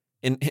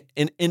in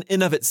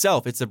of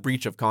itself, it's a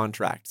breach of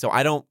contract. So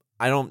I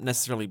don't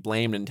necessarily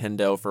blame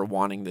Nintendo for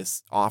wanting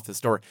this off the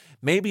store.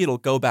 Maybe it'll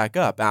go back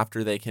up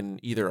after they can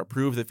either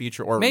approve the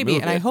feature or Maybe,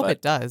 remove and it. I hope but,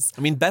 it does.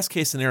 I mean, best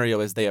case scenario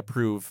is they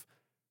approve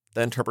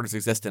the interpreter's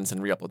existence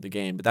and re-upload the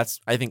game, but that's,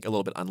 I think, a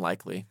little bit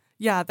unlikely.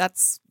 Yeah,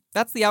 that's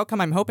the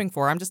outcome I'm hoping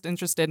for. I'm just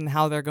interested in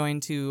how they're going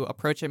to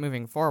approach it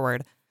moving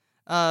forward.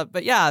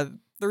 But yeah,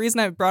 the reason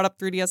I brought up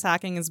 3DS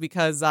hacking is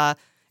because,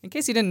 in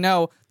case you didn't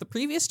know, the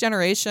previous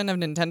generation of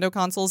Nintendo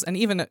consoles, and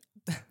even the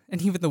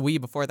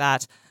Wii before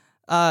that,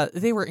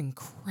 they were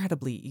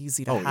incredibly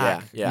easy to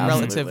hack. yeah,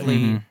 relatively.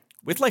 absolutely.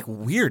 With like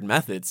weird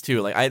methods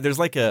too. Like there's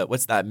like a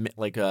what's that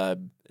like a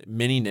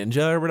mini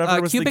ninja or whatever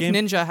was Cubic the game.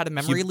 Ninja had a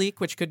memory leak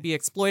which could be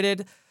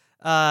exploited,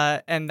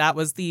 and that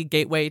was the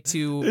gateway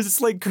to There's this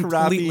like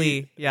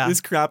completely,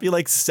 this crappy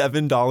like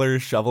 $7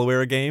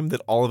 shovelware game that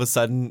all of a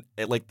sudden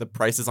like the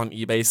prices on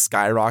eBay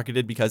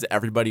skyrocketed because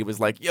everybody was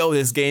like, "Yo,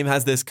 this game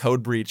has this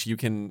code breach you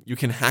can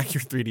hack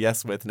your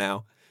 3DS with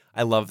now."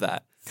 I love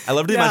that. I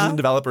love to Yeah. imagine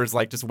developers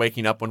like just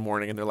waking up one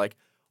morning and they're like,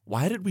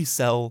 "Why did we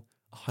sell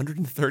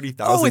 130,000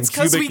 Oh, it's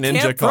 'cause Cubic we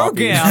Ninja can't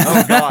copies?" program.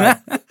 Oh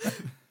god.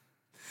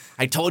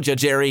 I told you,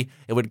 Jerry,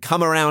 it would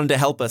come around to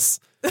help us.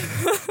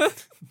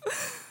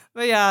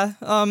 But yeah,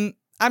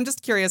 I'm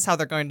just curious how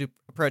they're going to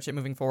approach it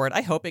moving forward.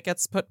 I hope it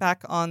gets put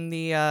back on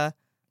the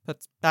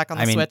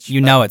Switch.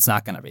 You but know it's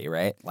not going to be,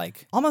 right?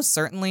 Like, almost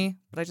certainly,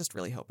 but I just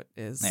really hope it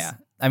is. yeah.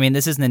 I mean,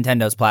 this is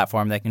Nintendo's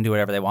platform. They can do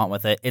whatever they want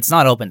with it. It's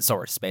not open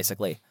source,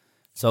 basically.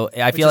 So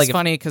I Which feel is like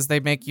funny because they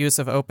make use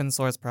of open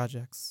source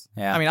projects.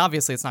 Yeah. I mean,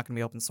 obviously it's not going to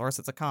be open source;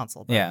 it's a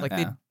console. But Yeah, like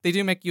yeah. they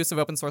do make use of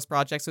open source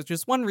projects, which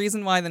is one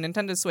reason why the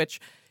Nintendo Switch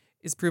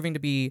is proving to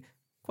be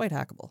quite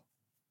hackable.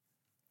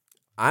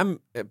 I'm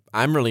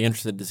really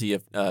interested to see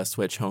if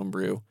Switch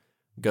Homebrew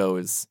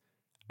goes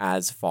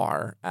as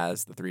far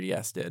as the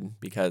 3DS did,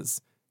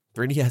 because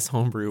 3DS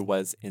Homebrew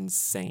was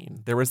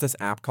insane. There was this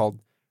app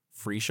called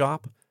Free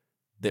Shop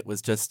that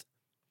was just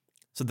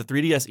so the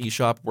 3DS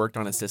eShop worked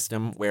on a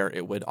system where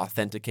it would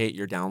authenticate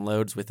your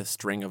downloads with a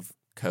string of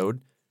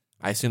code.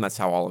 I assume that's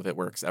how all of it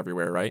works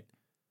everywhere, right?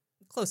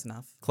 Close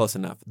enough. Close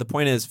enough. The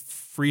point is,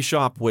 Free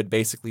Shop would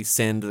basically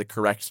send the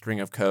correct string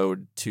of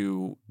code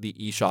to the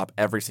eShop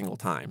every single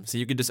time. So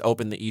you could just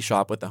open the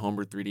eShop with the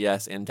Homebrew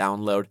 3DS and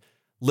download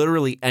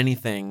literally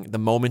anything the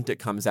moment it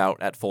comes out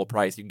at full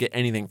price. You get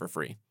anything for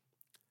free.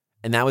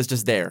 And that was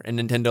just there. And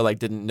Nintendo like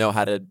didn't know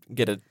how to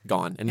get it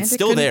gone. And it's it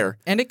still couldn't- there.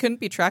 And it couldn't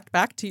be tracked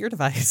back to your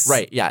device.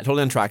 Right. Yeah.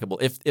 Totally untrackable.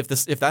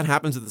 If that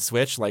happens with the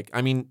Switch, like,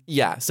 I mean,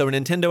 yeah. So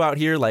Nintendo out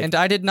here, like, And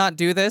I did not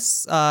do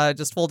this.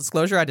 Just full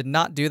disclosure, I did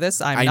not do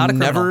this. I'm I not a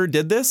criminal. never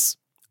did this.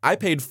 I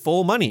paid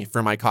full money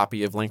for my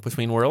copy of Link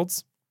Between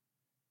Worlds.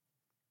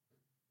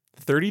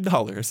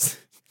 $30.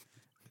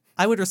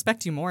 I would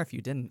respect you more if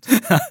you didn't.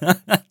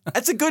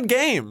 That's a good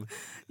game.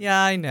 Yeah,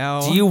 I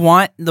know. do you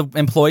want the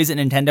employees at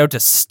Nintendo to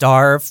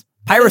starve?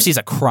 Piracy is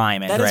a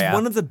crime, That Andrea. is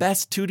one of the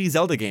best 2D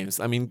Zelda games.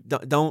 I mean,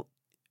 don't.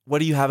 What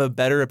do you have a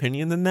better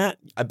opinion than that?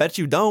 I bet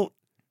you don't.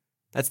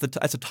 That's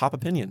a top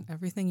opinion.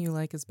 Everything you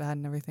like is bad,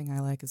 and everything I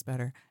like is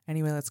better.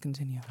 Anyway, let's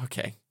continue.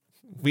 Okay,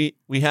 we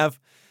have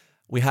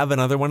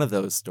another one of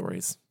those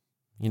stories.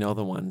 You know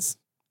the ones.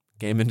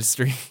 Game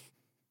industry.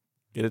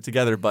 Get it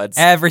together, buds.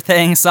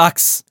 Everything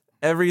sucks.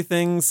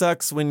 Everything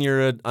sucks when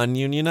you're an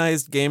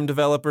ununionized game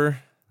developer.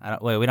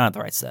 Wait, we don't have the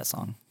rights to that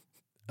song.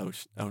 Oh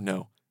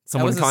no. That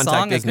Someone was a contact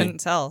song Disney. I couldn't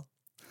tell.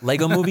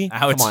 Lego movie?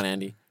 Ouch. Come on,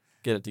 Andy.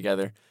 Get it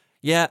together.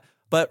 Yeah,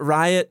 but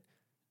Riot,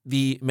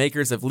 the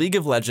makers of League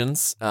of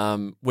Legends,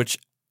 which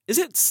is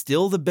it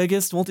still the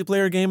biggest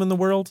multiplayer game in the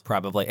world?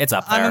 Probably. It's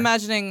up there. I'm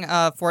imagining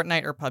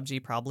Fortnite or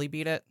PUBG probably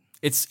beat it.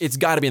 It's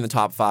got to be in the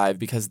top 5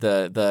 because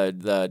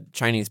the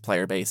Chinese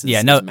player base is,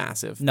 Yeah, no- is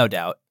massive. No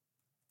doubt.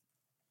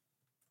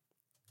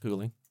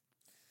 Googling.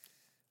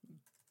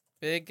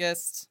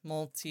 Biggest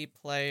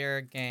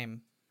multiplayer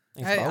game.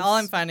 Thanks, folks. All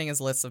I'm finding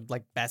is lists of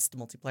like best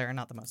multiplayer,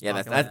 not the most Yeah,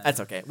 popular. that's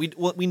okay.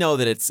 We know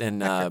that it's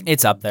in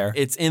It's up there.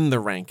 it's in the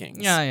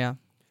rankings. Yeah.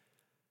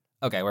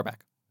 Okay, we're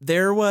back.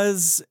 There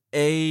was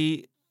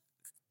a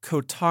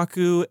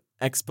Kotaku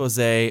expose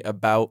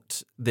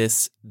about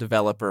this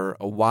developer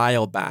a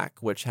while back,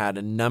 which had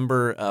a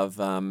number of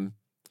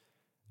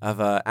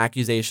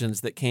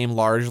accusations that came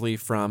largely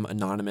from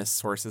anonymous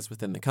sources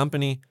within the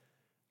company,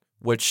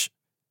 which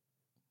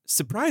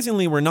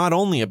surprisingly were not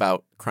only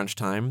about crunch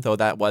time, though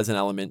that was an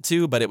element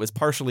too, but it was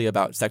partially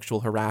about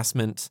sexual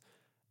harassment,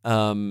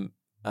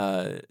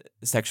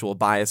 sexual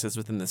biases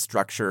within the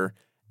structure,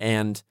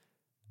 and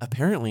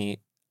apparently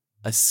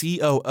a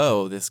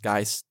COO, this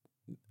guy,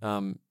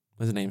 what's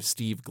his name,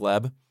 Steve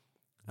Gleb.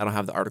 I don't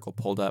have the article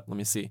pulled up. Let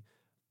me see.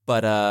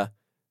 But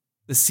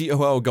the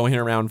COO going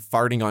around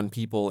farting on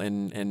people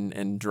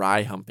and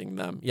dry humping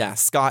them. Yeah,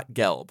 Scott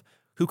Gelb,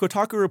 who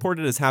Kotaku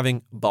reported as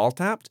having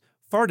ball-tapped,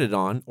 farted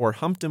on, or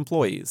humped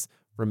employees,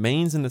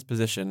 remains in this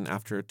position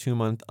after a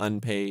 2-month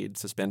unpaid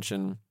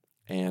suspension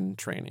and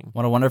training.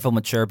 What a wonderful,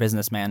 mature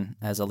businessman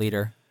as a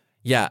leader.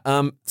 Yeah.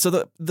 So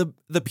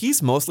the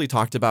piece mostly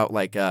talked about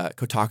like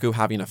Kotaku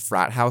having a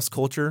frat house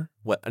culture.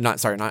 Not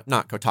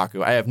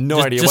Kotaku. I have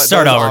no idea. Just what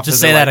start those over. offices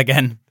Just say are that like.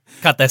 again.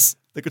 Cut this.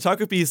 The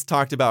Kotaku piece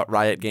talked about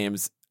Riot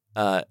Games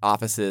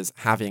offices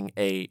having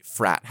a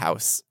frat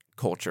house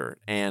culture,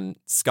 and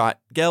Scott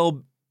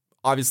Gelb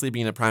obviously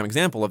being a prime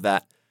example of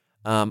that.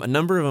 A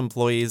number of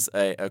employees,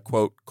 a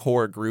quote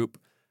core group,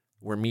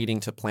 were meeting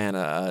to plan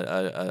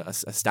a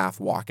staff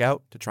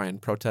walkout to try and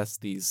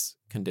protest these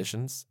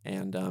conditions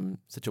and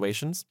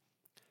situations.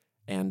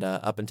 And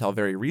up until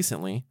very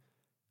recently,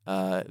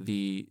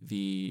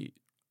 the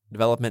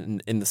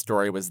development in the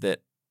story was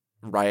that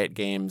Riot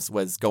Games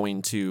was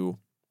going to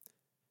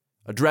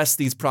address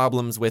these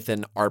problems with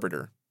an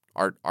arbiter,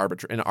 where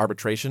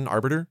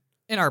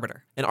Yeah.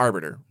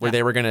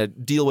 they were going to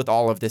deal with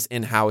all of this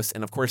in-house.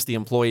 And of course, the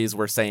employees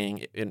were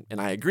saying, and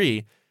I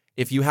agree,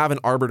 if you have an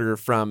arbiter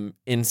from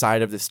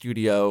inside of the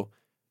studio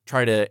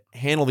try to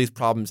handle these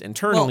problems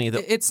internally,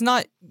 Well, it's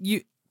not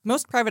you.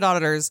 Most private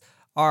auditors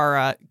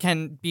are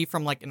can be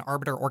from like an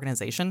arbiter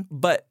organization.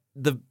 but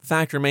the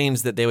fact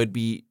remains that they would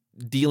be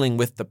dealing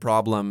with the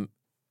problem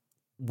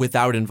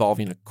without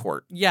involving a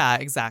court, Yeah,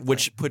 exactly.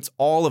 which puts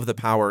all of the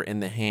power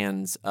in the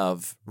hands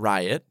of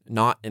Riot,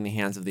 not in the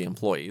hands of the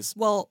employees.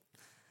 well,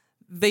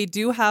 they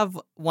do have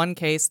one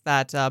case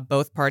that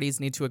both parties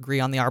need to agree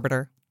on the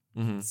arbiter.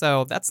 Mm-hmm.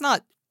 So that's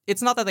not.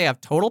 It's not that they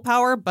have total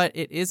power, but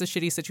it is a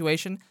shitty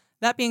situation.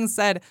 That being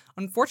said,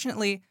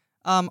 unfortunately,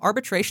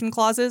 arbitration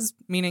clauses,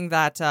 meaning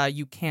that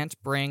you can't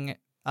bring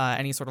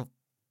any sort of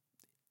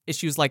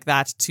issues like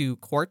that to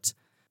court,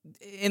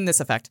 in this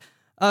effect.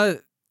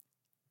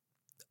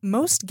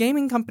 Most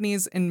gaming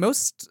companies and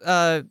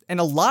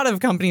a lot of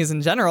companies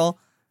in general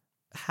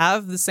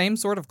have the same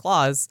sort of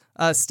clause.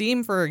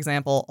 Steam, for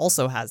example,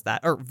 also has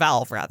that, or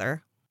Valve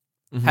rather,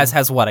 Mm-hmm.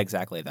 Has what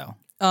exactly, though?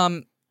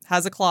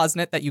 has a clause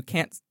in it that you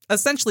can't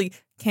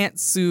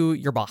sue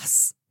your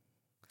boss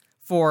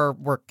for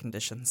work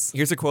conditions.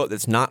 Here's a quote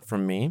that's not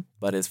from me,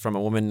 but is from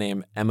a woman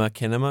named Emma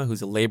Kinema,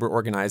 who's a labor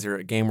organizer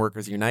at Game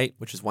Workers Unite,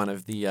 which is one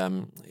of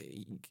the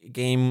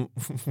game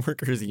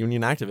workers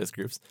union activist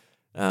groups.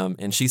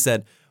 And she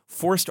said,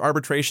 forced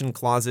arbitration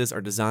clauses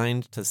are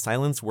designed to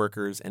silence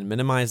workers and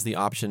minimize the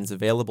options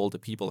available to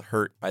people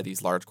hurt by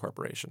these large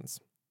corporations.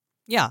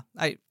 Yeah,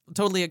 I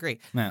totally agree.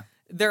 Yeah.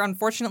 They're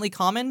unfortunately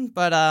common,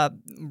 but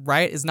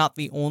Riot is not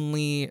the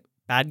only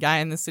bad guy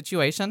in this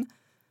situation,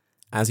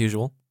 As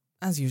usual.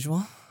 as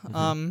usual.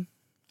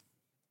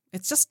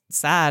 It's just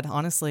sad,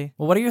 honestly.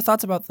 Well, what are your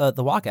thoughts about the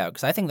walkout?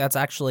 Because I think that's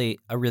actually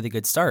a really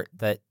good start.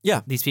 That Yeah.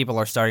 these people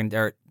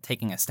they're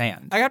taking a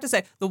stand. I have to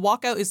say, the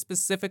walkout is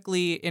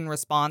specifically in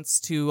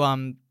response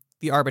to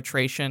the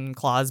arbitration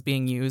clause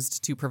being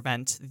used to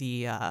prevent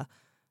the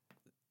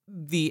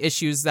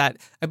issues that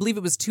I believe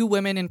it was 2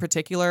 women in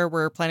particular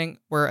were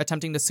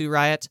attempting to sue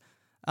Riot.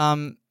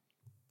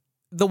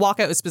 The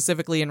walkout is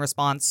specifically in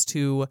response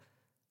to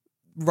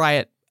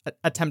Riot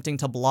attempting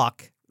to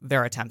block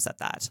their attempts at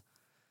that,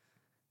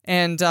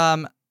 and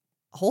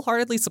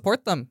wholeheartedly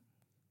support them.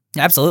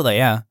 Absolutely,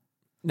 yeah.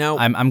 Now,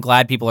 I'm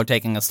glad people are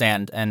taking a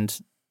stand and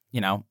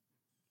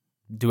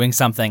doing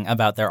something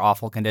about their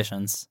awful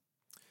conditions.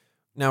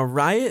 Now,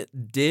 Riot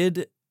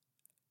did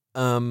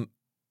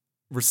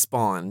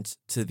respond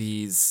to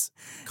these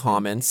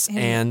comments,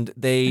 and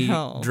they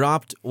No.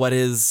 dropped what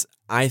is,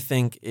 I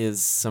think,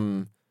 is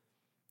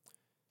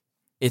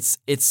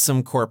it's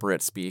some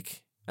corporate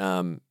speak.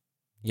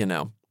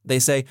 They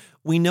say,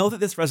 we know that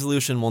this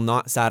resolution will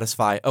not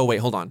satisfy. Oh, wait,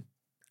 hold on.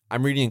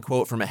 I'm reading a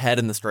quote from ahead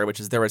in the story, which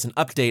is, there was an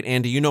update.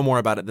 Andy, you know more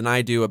about it than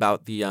I do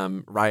about the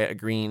Riot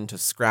agreeing to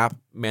scrap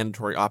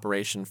mandatory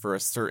operation for a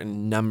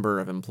certain number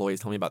of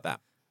employees. Tell me about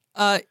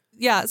that.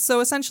 Yeah. So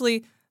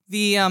essentially,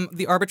 the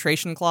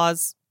arbitration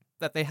clause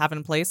that they have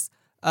in place,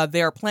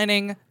 they are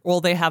planning.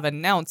 Well, they have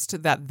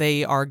announced that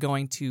they are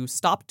going to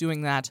stop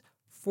doing that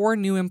for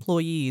new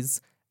employees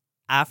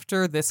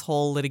after this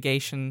whole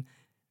litigation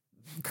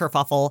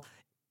kerfuffle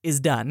is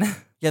done.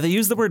 Yeah, they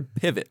use the word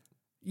pivot.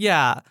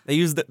 Yeah.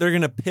 They're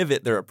going to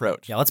pivot their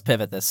approach. Yeah, let's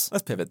pivot this.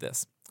 Let's pivot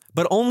this.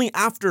 But only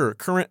after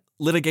current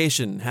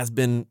litigation has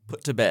been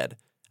put to bed.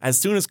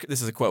 This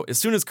is a quote, as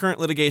soon as current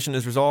litigation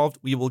is resolved,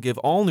 we will give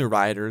all new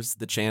rioters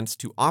the chance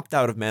to opt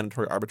out of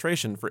mandatory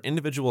arbitration for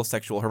individual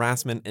sexual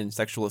harassment and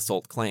sexual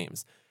assault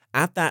claims.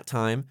 At that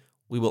time,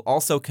 we will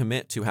also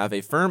commit to have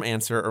a firm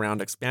answer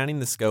around expanding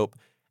the scope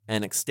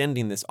and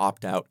extending this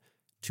opt-out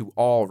to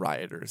all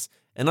rioters.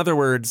 In other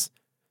words,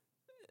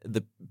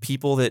 the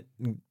people that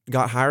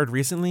got hired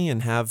recently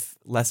and have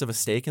less of a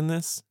stake in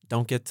this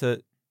get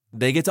to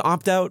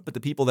opt out, but the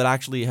people that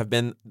actually have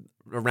been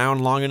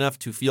around long enough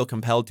to feel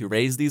compelled to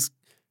raise these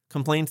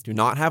complaints do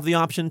not have the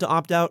option to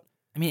opt out.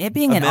 I mean, it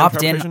being Of an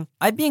mandatory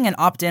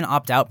opt-in,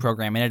 opt-out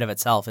program in and of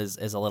itself is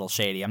a little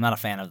shady. I'm not a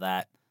fan of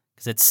that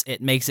because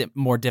it makes it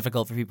more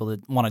difficult for people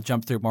to want to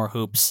jump through more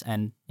hoops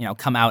and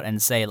come out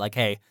and say like,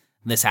 hey,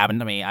 this happened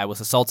to me. I was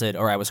assaulted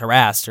or I was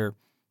harassed or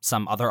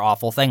some other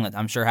awful thing that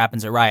I'm sure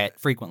happens at Riot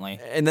frequently.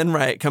 And then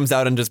Riot comes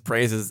out and just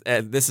praises.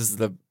 This is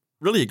the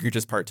really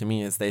egregious part to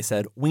me, is they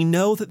said, "We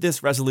know that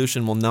this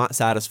resolution will not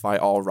satisfy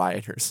all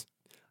rioters."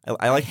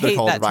 I like they're hate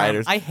called that term.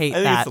 rioters. I hate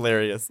think that. it's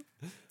hilarious.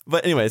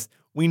 But anyways,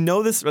 we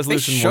know this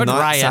resolution will should not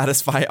riot.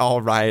 satisfy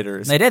all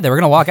rioters. They did. They were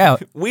going to walk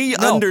out. We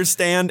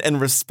understand and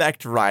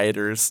respect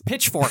rioters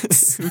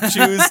Pitchforks. who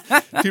choose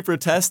to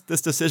protest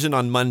this decision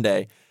on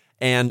Monday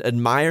and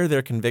admire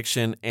their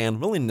conviction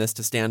and willingness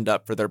to stand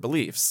up for their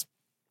beliefs.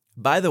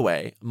 By the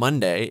way,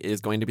 Monday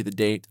is going to be the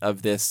date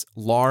of this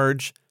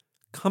large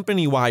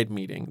company-wide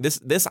meeting.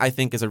 This I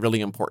think is a really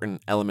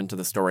important element to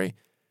the story.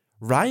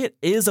 Riot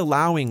is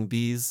allowing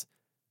these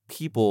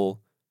people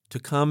to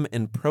come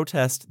and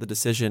protest the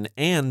decision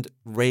and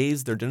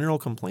raise their general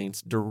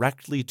complaints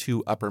directly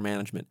to upper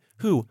management,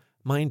 who,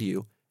 mind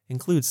you,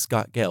 includes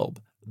Scott Gelb,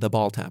 the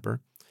ball tapper.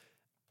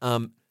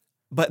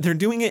 But they're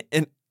doing it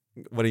in...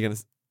 What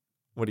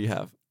do you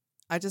have?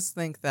 I just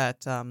think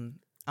that, I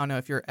don't know,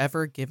 if you're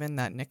ever given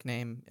that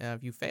nickname,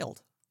 you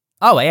failed.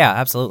 Oh, yeah,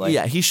 absolutely.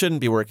 Yeah, he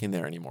shouldn't be working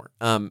there anymore.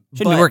 Shouldn't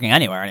be working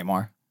anywhere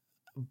anymore.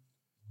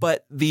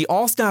 But the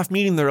all-staff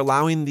meeting they're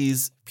allowing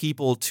these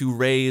people to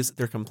raise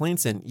their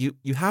complaints in,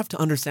 you have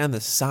to understand the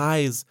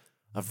size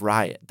of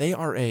Riot. They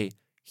are a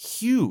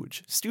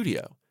huge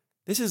studio.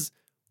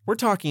 We're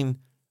talking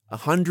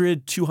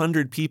 100,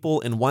 200 people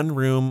in one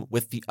room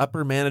with the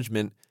upper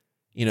management,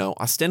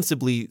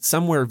 ostensibly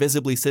somewhere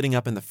visibly sitting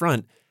up in the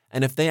front.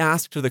 And if they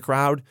ask to the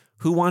crowd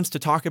who wants to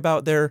talk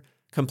about their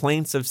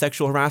complaints of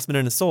sexual harassment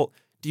and assault,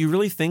 do you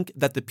really think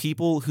that the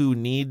people who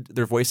need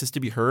their voices to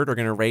be heard are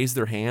going to raise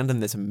their hand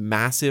in this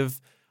massive,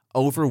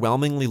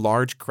 overwhelmingly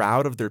large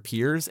crowd of their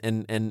peers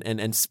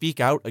and speak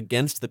out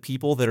against the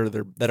people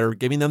that are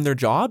giving them their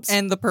jobs?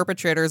 And the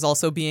perpetrators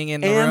also being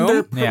in the and room.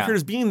 their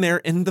perpetrators being there,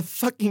 and the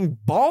fucking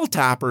ball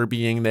tapper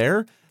being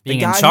there. Being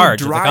the guy in charge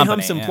who of the dry company,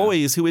 humps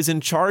employees, who is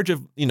in charge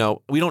of,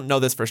 we don't know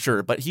this for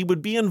sure, but he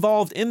would be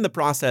involved in the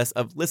process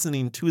of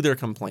listening to their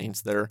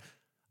complaints that are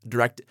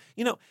direct.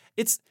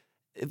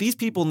 These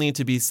people need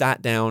to be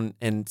sat down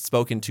and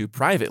spoken to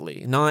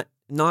privately, not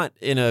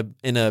in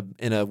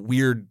a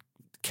weird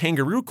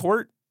kangaroo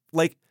court.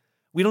 Like,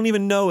 we don't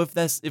even know if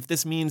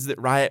this means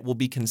that Riot will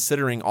be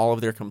considering all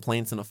of their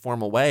complaints in a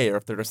formal way, or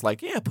if they're just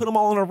like, yeah, put them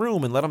all in a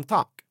room and let them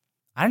talk.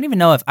 I don't even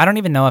know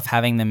if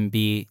having them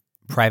be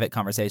private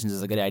conversations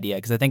is a good idea,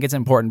 because I think it's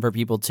important for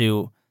people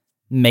to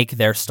make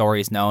their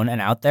stories known and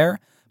out there.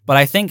 But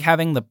I think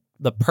having the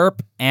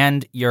perp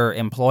and your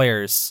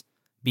employers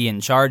be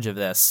in charge of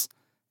this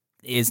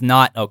is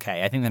not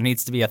okay. I think there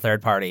needs to be a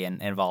third party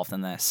involved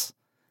in this.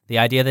 The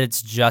idea that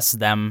it's just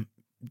them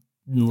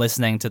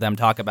listening to them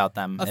talk about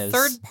them A is...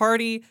 third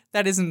party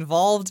that is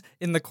involved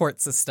in the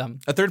court system.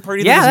 A third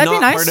party Yeah, that is that'd be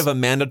not nice. part of a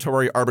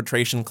mandatory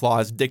arbitration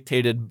clause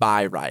dictated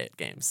by Riot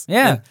Games.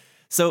 Yeah. And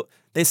so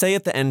they say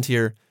at the end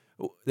here,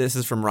 this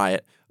is from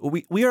Riot,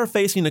 we are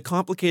facing a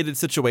complicated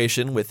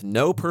situation with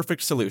no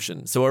perfect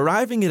solution, so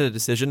arriving at a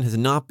decision has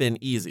not been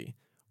easy.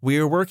 We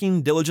are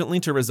working diligently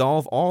to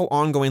resolve all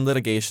ongoing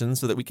litigation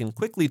so that we can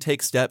quickly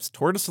take steps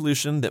toward a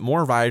solution that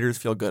more rioters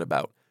feel good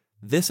about.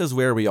 This is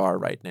where we are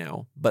right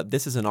now, but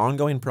this is an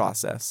ongoing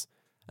process,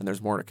 and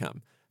there's more to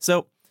come.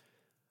 So,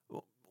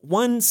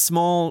 one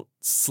small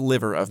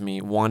sliver of me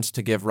wants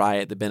to give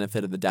Riot the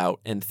benefit of the doubt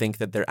and think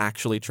that they're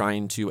actually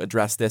trying to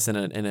address this in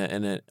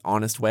an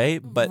honest way,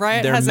 but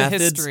Riot their has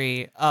methods... a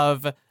history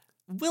of,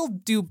 we'll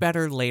do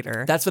better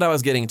later. That's what I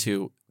was getting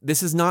to.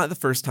 This is not the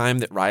first time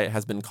that Riot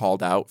has been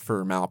called out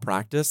for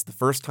malpractice. The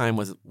first time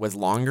was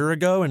longer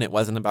ago, and it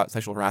wasn't about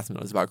sexual harassment.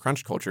 It was about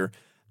crunch culture,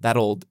 that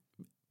old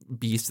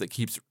beast that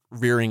keeps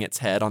rearing its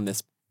head on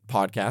this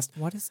podcast.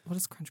 What is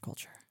crunch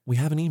culture? We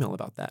have an email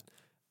about that.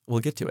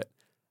 We'll get to it.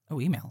 Oh,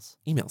 emails.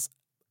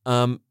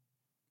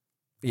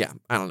 Yeah,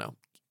 I don't know.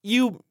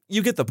 You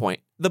get the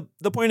point.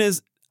 The point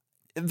is,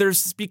 they're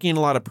speaking a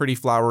lot of pretty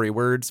flowery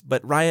words,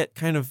 but Riot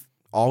kind of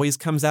always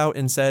comes out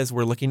and says,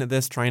 we're looking at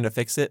this, trying to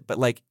fix it. But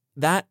like,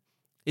 that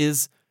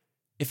is,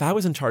 if I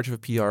was in charge of a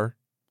PR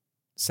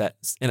set,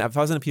 and if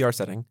I was in a PR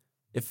setting,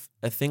 if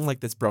a thing like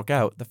this broke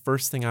out, the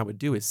first thing I would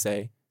do is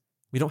say,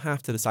 we don't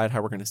have to decide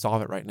how we're going to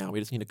solve it right now. We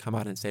just need to come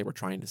out and say we're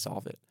trying to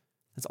solve it.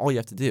 That's all you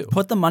have to do.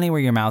 Put the money where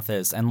your mouth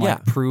is and Yeah.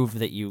 prove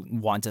that you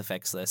want to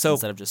fix this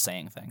instead of just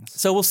saying things.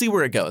 So we'll see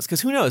where it goes,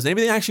 because who knows?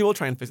 Maybe they actually will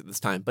try and fix it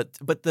this time. But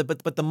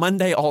the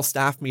Monday all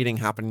staff meeting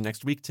happening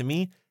next week, to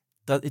me,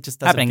 it just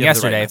doesn't Happening give the right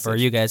yesterday for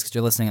message. you guys because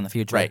you're listening in the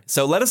future. Right.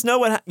 So let us know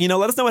what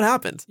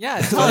happened. Yeah,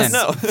 Let tell us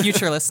us, know.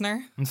 future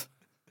listener.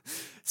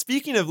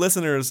 Speaking of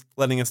listeners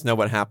letting us know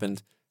what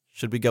happened,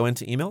 should we go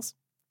into emails?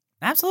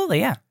 Absolutely,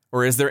 yeah.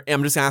 Or is there?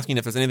 I'm just asking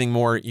if there's anything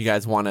more you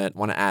guys want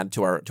to add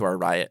to our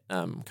Riot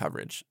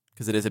coverage,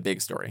 because it is a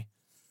big story.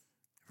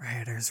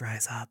 Rioters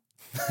rise up.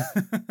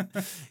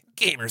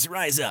 Gamers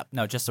rise up.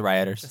 No, just the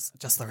rioters.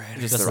 Just the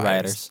rioters. Just the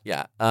rioters.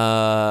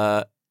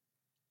 Yeah.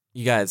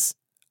 You guys,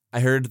 I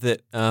heard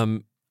that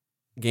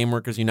Game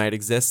Workers Unite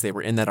exists. They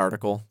were in that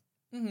article.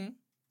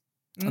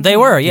 Mm-hmm. They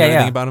were, Do you know yeah,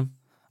 anything yeah. about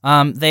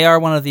them? They are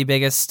one of the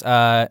biggest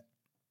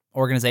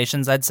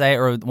organizations, I'd say,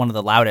 or one of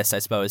the loudest, I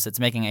suppose. It's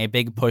making a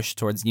big push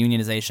towards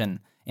unionization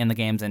in the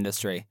games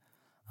industry.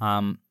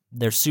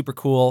 They're super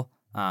cool.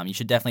 You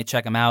should definitely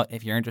check them out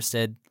if you're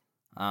interested.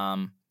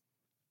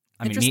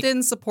 Interested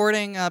in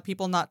supporting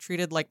people not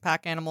treated like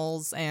pack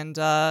animals and,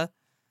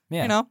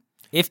 you know.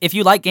 If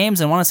you like games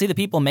and want to see the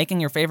people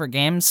making your favorite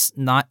games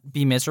not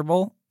be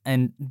miserable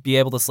and be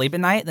able to sleep at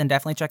night, then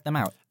definitely check them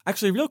out.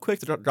 Actually, real quick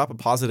to drop a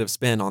positive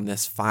spin on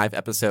this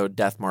 5-episode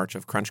death march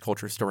of Crunch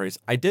Culture stories,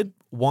 I did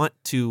want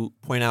to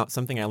point out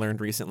something I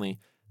learned recently,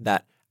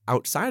 that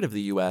outside of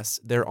the US,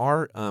 there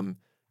are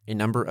a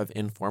number of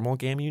informal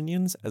game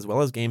unions as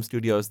well as game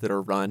studios that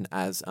are run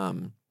as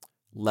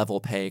level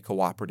pay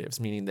cooperatives,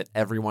 meaning that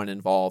everyone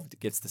involved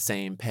gets the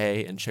same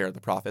pay and share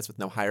the profits with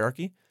no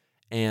hierarchy.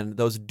 And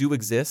those do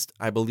exist.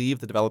 I believe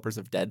the developers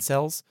of Dead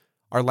Cells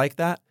are like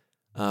that.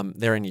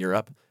 They're in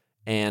Europe.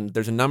 And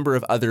there's a number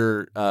of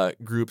other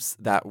groups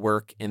that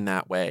work in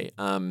that way.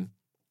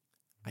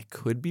 I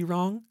could be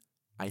wrong.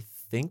 I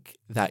think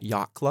that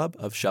Yacht Club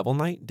of Shovel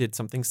Knight did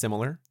something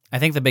similar. I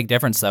think the big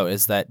difference, though,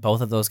 is that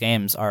both of those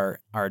games are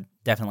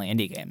definitely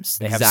indie games.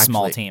 They have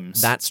small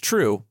teams. That's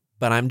true.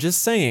 But I'm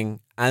just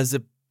saying, as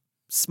a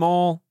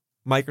small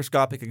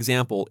microscopic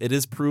example, it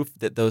is proof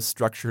that those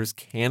structures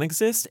can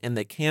exist and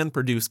they can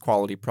produce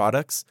quality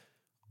products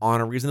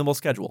on a reasonable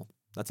schedule.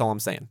 That's all I'm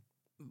saying.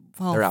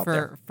 Well, They're out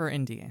there. for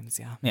indie games,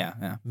 yeah.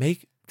 Yeah.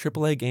 Make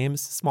AAA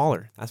games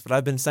smaller. That's what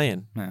I've been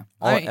saying. Yeah.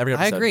 Every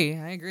episode.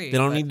 I agree. They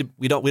don't need to,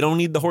 we don't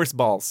need the horse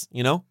balls,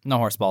 you know? No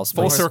horse balls.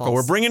 Full please. circle. balls.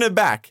 We're bringing it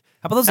back.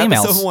 How about those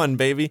emails? Episode 1,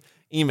 baby.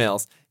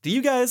 Emails. Do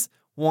you guys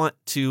want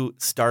to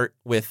start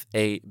with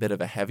a bit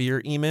of a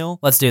heavier email?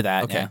 Let's do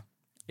that. Okay.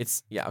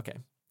 Yeah. Okay.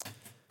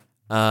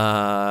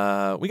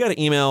 We got an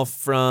email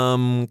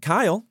from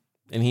Kyle,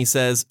 and he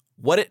says,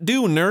 "What it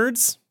do,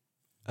 nerds?"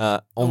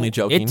 Only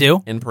joking. It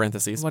do. In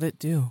parentheses. What it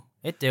do?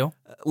 It do.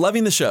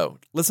 Loving the show.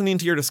 Listening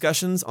to your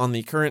discussions on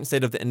the current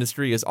state of the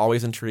industry is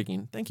always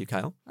intriguing. Thank you,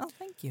 Kyle. Oh,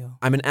 thank you.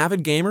 I'm an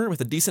avid gamer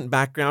with a decent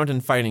background in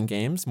fighting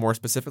games, more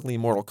specifically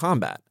Mortal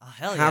Kombat. Oh,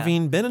 hell yeah.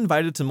 Having been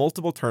invited to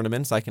multiple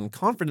tournaments, I can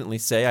confidently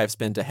say I've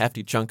spent a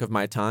hefty chunk of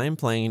my time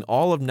playing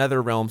all of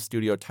NetherRealm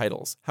Studio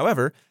titles.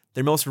 However,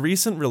 their most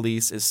recent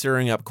release is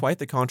stirring up quite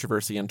the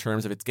controversy in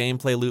terms of its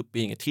gameplay loop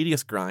being a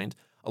tedious grind,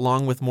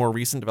 along with more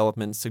recent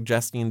developments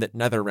suggesting that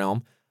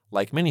NetherRealm,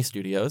 like many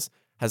studios,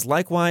 has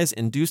likewise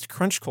induced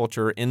crunch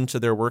culture into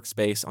their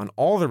workspace on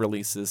all the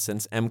releases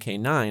since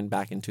MK9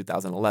 back in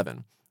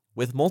 2011,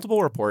 with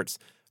multiple reports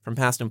from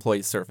past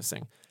employees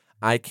surfacing.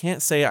 I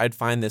can't say I'd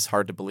find this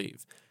hard to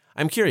believe.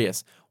 I'm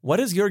curious, what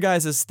is your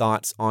guys'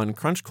 thoughts on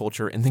crunch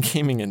culture in the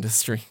gaming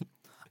industry?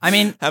 I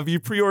mean, Have you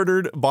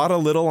pre-ordered, bought a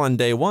little on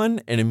day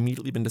one, and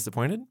immediately been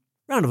disappointed?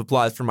 Round of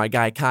applause for my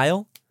guy,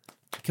 Kyle.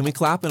 Can we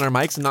clap in our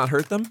mics and not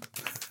hurt them?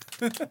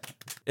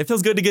 It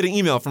feels good to get an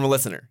email from a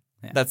listener.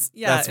 Yeah. That's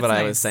it's what I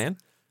nice. was saying.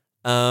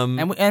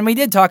 and we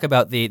did talk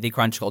about the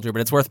crunch culture, but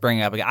it's worth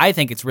bringing up again. I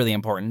think it's really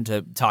important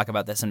to talk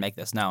about this and make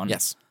this known.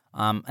 Yes.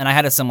 And I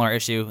had a similar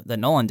issue that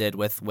Nolan did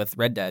with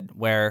Red Dead,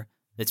 where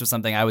this was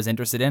something I was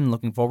interested in,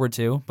 looking forward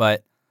to,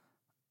 but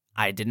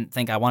I didn't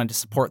think I wanted to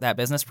support that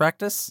business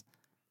practice,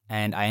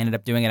 and I ended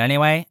up doing it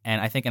anyway.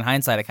 And I think in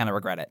hindsight, I kind of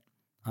regret it,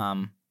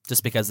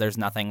 just because there's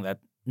nothing that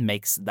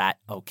makes that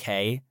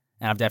okay.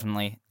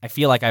 And I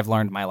feel like I've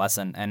learned my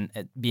lesson, and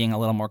being a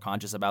little more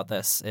conscious about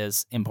this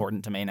is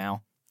important to me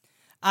now.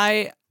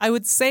 I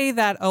would say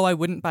that, I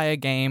wouldn't buy a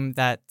game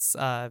that's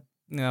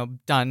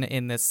done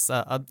in this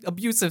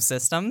abusive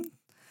system.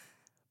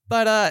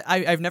 But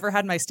I've never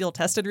had my steel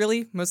tested,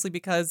 really, mostly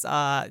because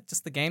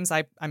just the games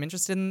I'm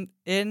interested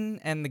in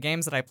and the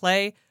games that I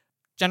play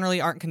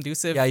generally aren't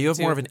conducive. Yeah, you have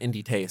to... more of an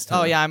indie taste. Oh,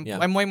 huh? yeah,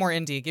 I'm way more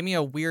indie. Give me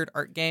a weird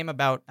art game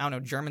about, I don't know,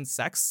 German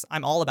sex.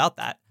 I'm all about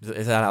that.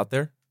 Is that out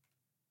there?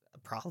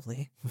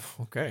 Probably.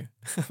 Okay.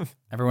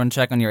 Everyone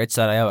check on your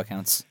itch.io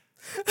accounts.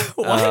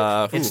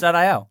 What?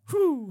 Itch.io.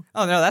 Oh,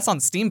 no, that's on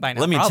Steam by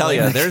now. Let me tell probably.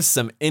 you, there's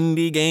some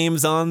indie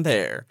games on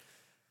there.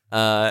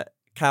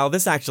 Kyle,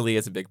 this actually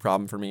is a big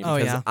problem for me Oh,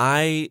 because yeah.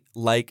 I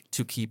like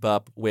to keep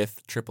up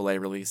with AAA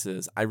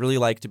releases. I really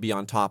like to be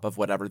on top of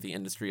whatever the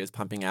industry is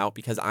pumping out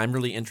because I'm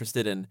really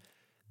interested in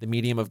the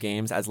medium of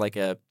games as like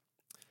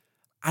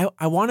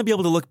I want to be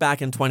able to look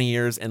back in 20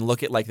 years and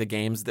look at like the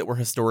games that were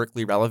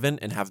historically relevant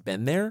and have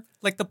been there.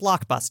 Like the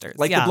blockbusters.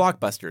 Like yeah. the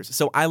blockbusters.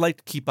 So I like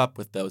to keep up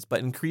with those, but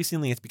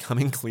increasingly it's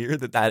becoming clear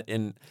that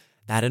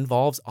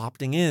involves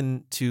opting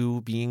in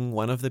to being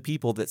one of the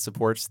people that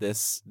supports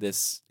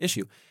this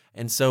issue.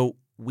 And so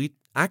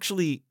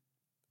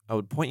I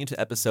would point you to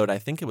episode, I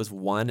think it was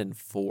 1 and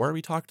 4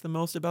 we talked the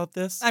most about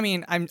this. I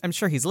mean, I'm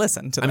sure he's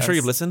listened to I'm this. sure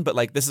you've listened, but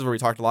like this is where we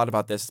talked a lot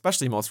about this,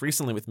 especially most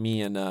recently with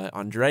me and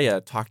Andrea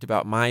talked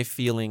about my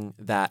feeling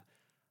that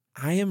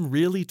I am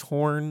really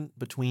torn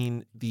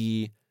between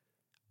the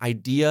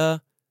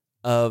idea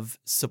of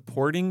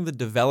supporting the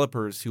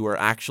developers who are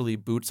actually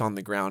boots on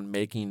the ground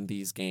making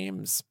these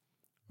games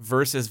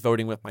versus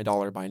voting with my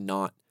dollar by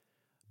not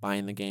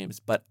buying the games.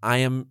 But I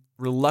am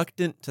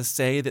reluctant to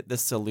say that the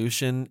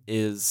solution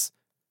is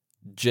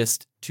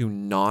just to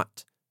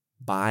not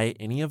buy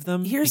any of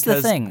them. Here's the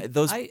because thing.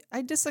 Those,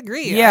 I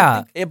disagree.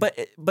 Yeah.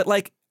 but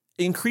like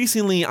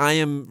increasingly, I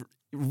am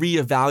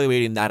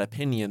reevaluating that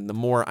opinion. The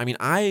more, I mean,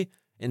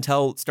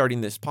 until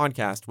starting this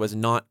podcast, was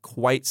not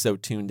quite so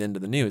tuned into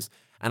the news.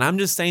 And I'm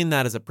just saying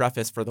that as a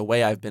preface for the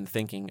way I've been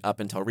thinking up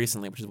until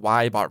recently, which is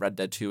why I bought Red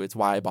Dead 2. It's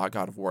why I bought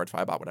God of War. It's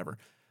why I bought whatever.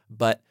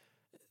 But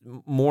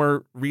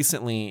more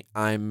recently,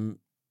 I'm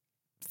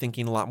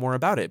thinking a lot more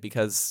about it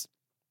because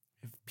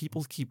if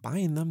people keep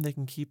buying them, they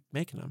can keep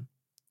making them.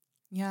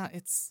 Yeah,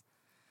 it's...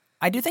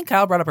 I do think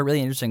Kyle brought up a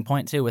really interesting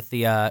point too with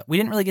the we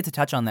didn't really get to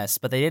touch on this,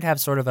 but they did have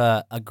sort of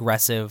a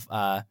aggressive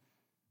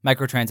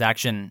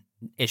microtransaction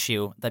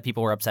issue that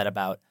people were upset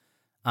about.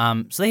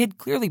 So they had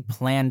clearly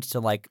planned to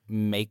like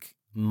make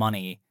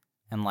money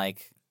and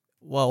like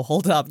Whoa,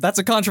 hold up. That's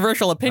a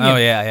controversial opinion. Oh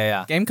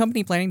yeah. Game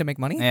company planning to make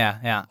money?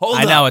 Yeah. Hold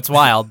I know up. it's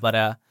wild, but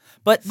there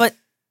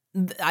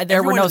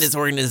Everyone were no in this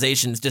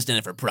organization is just in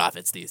it for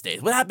profits these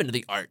days. What happened to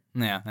the art?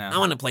 yeah. I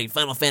want to play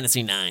Final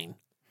Fantasy IX.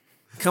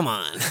 Come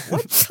on.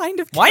 What kind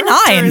of Why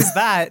character 9? is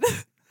that?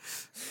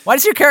 Why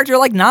does your character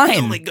like 9?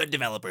 Only good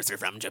developers are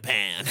from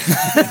Japan.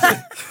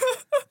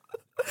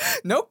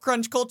 No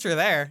crunch culture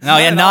there. No,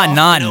 yeah, at none.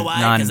 all. You know why?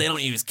 None. Because they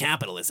don't use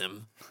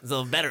capitalism. It's a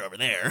little better over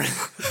there.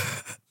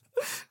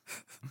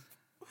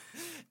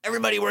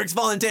 Everybody works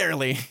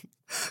voluntarily.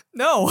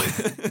 No,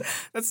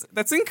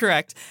 that's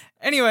incorrect.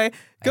 Anyway,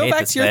 go hate back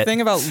this to your bit.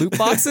 thing about loot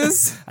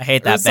boxes. I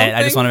hate or that bit.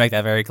 I just something. want to make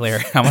that very clear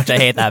how much I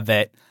hate that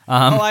bit. Oh,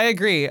 I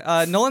agree.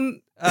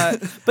 Nolan,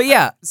 But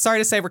yeah, sorry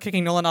to say we're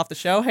kicking Nolan off the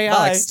show. Hey,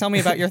 Alex, tell me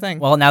about your thing.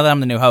 well, now that I'm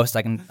the new host,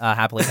 I can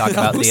happily talk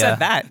about Who the. said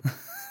that?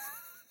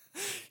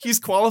 He's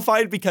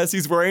qualified because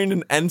he's wearing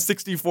an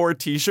N64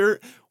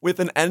 t-shirt with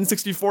an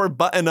N64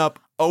 button up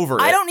over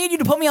it. I don't need you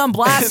to put me on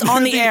blast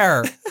on the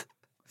air.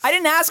 I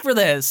didn't ask for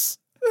this.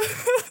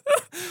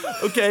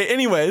 Okay,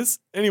 anyways.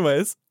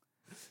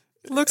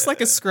 Looks like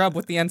a scrub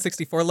with the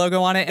N64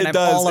 logo on it, and It I'm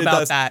does, all it about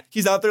does. that.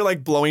 He's out there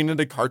like blowing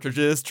into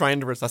cartridges, trying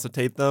to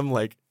resuscitate them.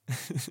 Like,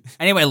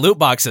 Anyway, loot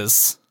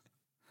boxes.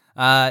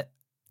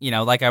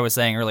 Like I was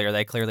saying earlier,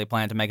 they clearly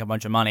planned to make a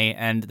bunch of money,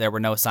 and there were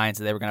no signs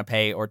that they were going to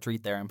pay or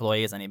treat their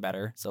employees any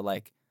better. So,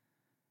 like,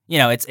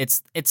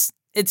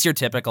 it's your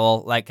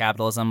typical like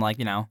capitalism, like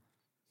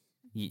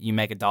you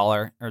make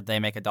 $1 or they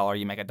make $1,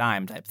 you make a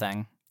dime type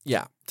thing.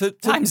 yeah.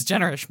 Time's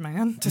generous,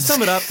 man. To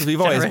sum it up,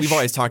 because we've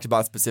always talked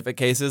about specific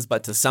cases,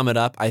 but to sum it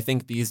up, I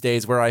think these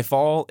days where I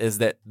fall is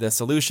that the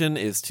solution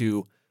is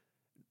to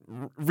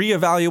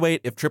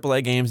reevaluate if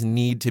AAA games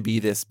need to be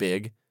this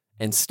big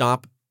and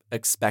stop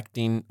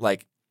expecting,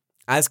 like,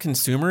 as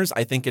consumers,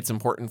 I think it's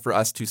important for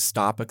us to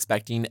stop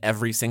expecting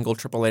every single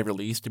AAA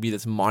release to be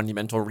this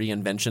monumental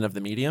reinvention of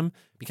the medium,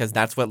 because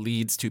that's what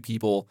leads to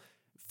people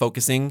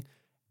focusing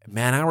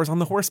man hours on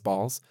the horse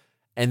balls.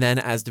 And then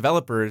as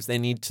developers, they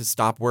need to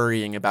stop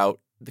worrying about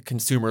the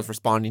consumers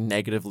responding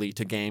negatively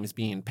to games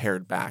being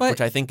pared back, But-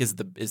 which I think is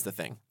the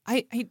thing.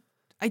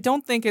 I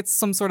don't think it's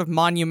some sort of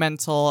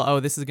monumental,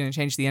 oh, this is going to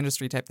change the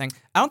industry type thing.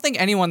 I don't think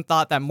anyone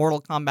thought that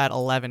Mortal Kombat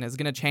 11 is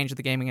going to change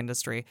the gaming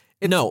industry.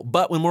 No,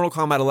 but when Mortal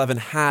Kombat 11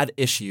 had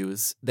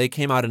issues, they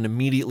came out and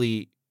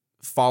immediately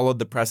followed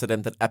the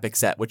precedent that Epic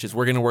set, which is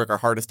we're going to work our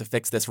hardest to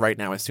fix this right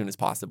now as soon as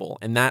possible.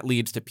 And that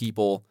leads to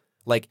people,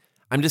 like,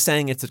 I'm just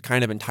saying it's a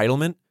kind of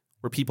entitlement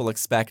where people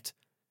expect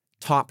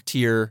top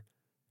tier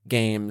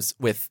games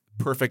with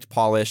perfect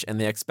polish and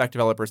they expect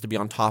developers to be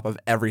on top of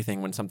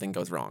everything when something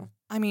goes wrong.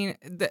 I mean,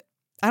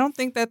 I don't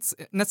think that's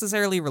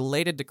necessarily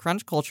related to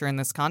crunch culture in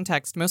this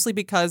context, mostly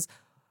because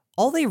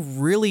all they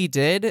really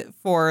did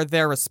for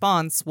their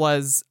response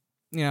was,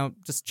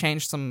 just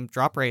change some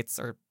drop rates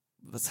or...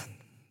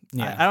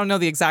 Yeah. I don't know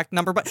the exact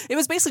number, but it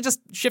was basically just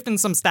shifting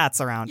some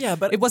stats around. Yeah,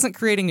 but it wasn't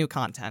creating new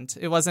content.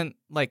 It wasn't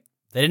like,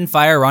 They didn't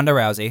fire Ronda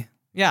Rousey.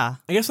 yeah.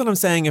 I guess what I'm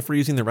saying, if we're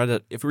using the Red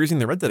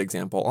Dead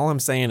example, all I'm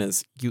saying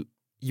is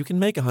you can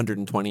make a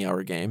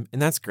 120-hour game,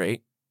 and that's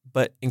great.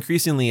 But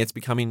increasingly, it's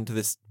becoming to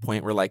this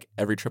point where like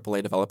every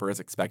AAA developer is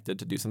expected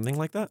to do something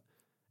like that,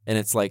 and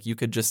it's like you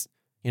could just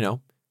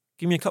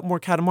give me a couple more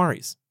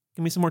Katamaris,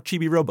 give me some more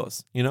Chibi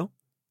Robos,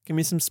 give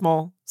me some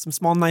small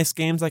nice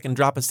games I can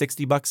drop a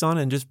 $60 on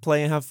and just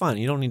play and have fun.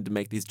 You don't need to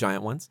make these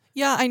giant ones.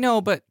 Yeah, I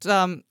know, but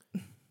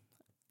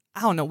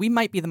I don't know. We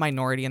might be the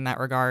minority in that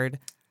regard.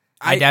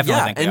 I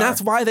definitely think we and are.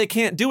 that's why they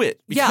can't do it,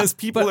 Yeah, because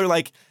people but- are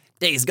like,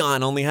 Days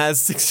Gone only has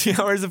 60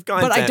 hours of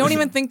content. But I don't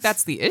even think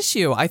that's the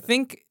issue. I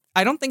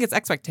don't think it's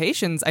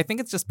expectations. I think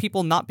it's just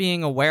people not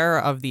being aware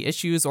of the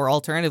issues or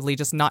alternatively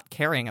just not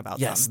caring about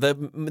Yes,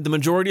 them. the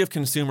majority of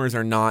consumers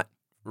are not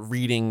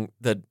reading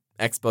the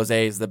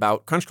exposés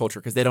about crunch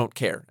culture because they don't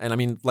care. And I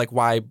mean, like,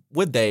 why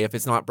would they if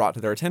it's not brought to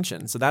their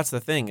attention? So that's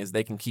the thing, is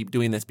they can keep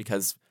doing this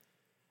because,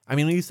 I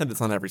mean, we said this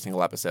on every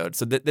single episode.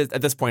 So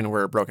at this point,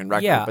 we're a broken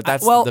record. Yeah, but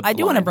that's I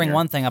do want to line bring here.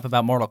 one thing up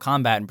about Mortal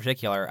Kombat in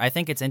particular. I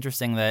think it's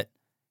interesting that,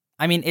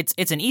 I mean, it's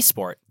an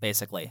esport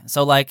basically.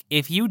 So like,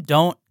 if you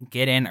don't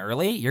get in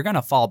early, you're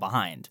gonna fall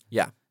behind.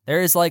 Yeah.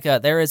 There is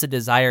a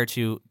desire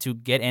to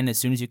get in as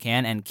soon as you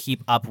can and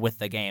keep up with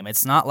the game.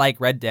 It's not like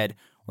Red Dead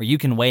where you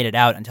can wait it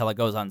out until it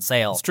goes on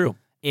sale. It's true.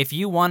 if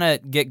you want to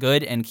get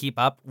good and keep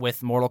up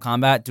with Mortal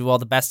Kombat, do all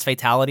the best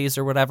fatalities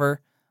or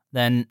whatever,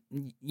 then,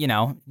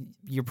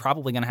 you're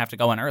probably going to have to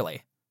go in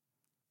early.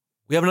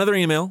 We have another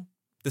email.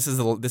 This is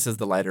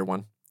the lighter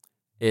one.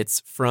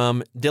 It's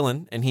from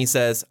Dylan, and he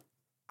says,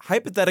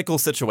 hypothetical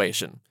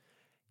situation.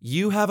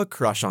 You have a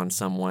crush on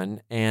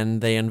someone,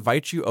 and they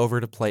invite you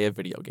over to play a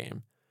video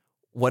game.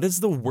 What is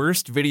the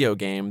worst video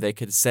game they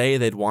could say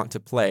they'd want to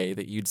play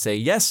that you'd say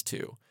yes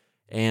to?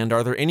 And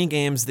are there any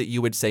games that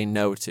you would say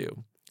no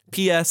to?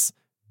 P.S.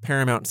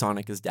 Paramount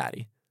Sonic is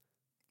daddy.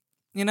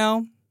 You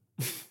know,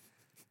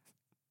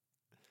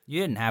 You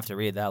didn't have to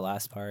read that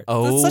last part.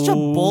 that's such a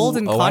bold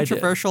and I did.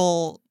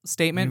 controversial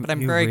statement, but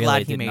I'm You very really glad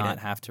he did made not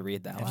it. have to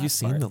read that Have last you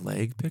seen part. the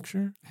leg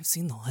picture? I've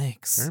seen the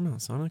legs.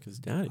 Paramount Sonic is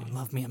daddy.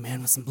 Love me a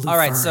man with some blue All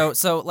right, fur.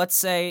 so let's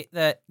say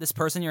that this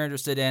person you're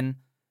interested in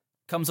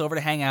comes over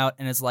to hang out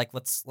and is like,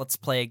 let's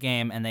play a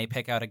game, and they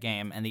pick out a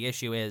game, and the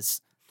issue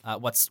is,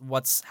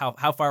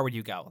 how far would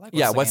you go? Like,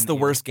 What's game the that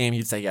you- worst game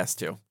you'd say yes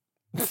to?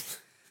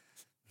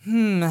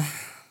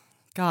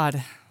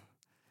 God,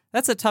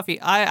 that's a toughie.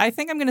 I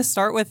think I'm going to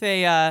start with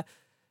a, I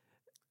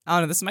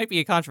don't know, this might be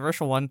a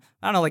controversial one.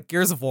 I don't know, like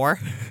Gears of War.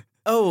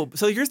 Oh,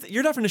 so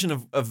your definition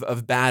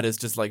of bad is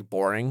just like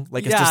boring?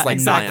 Like it's Yeah, just like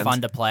It's not bland.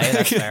 fun to play.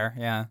 That's fair.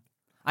 Yeah.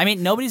 I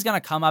mean, nobody's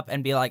gonna come up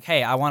and be like,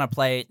 "Hey, I want to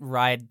play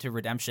Ride to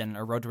Redemption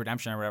or Road to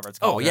Redemption or whatever it's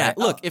called." Oh yeah, right?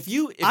 look, if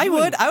you I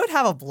would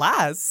have a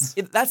blast.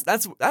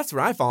 that's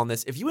where I fall on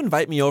this. If you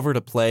invite me over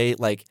to play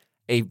like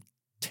a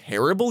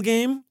terrible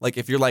game, like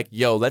if you're like,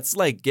 yo, let's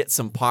like get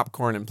some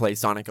popcorn and play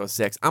Sonic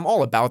 06, I'm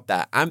all about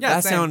that.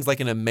 That same. sounds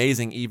like an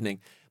amazing evening.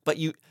 But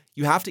you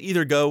have to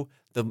either go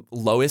the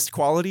lowest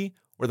quality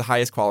or the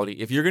highest quality.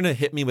 If you're gonna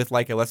hit me with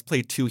like a let's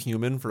play 2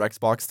 Human for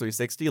Xbox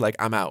 360, like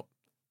I'm out.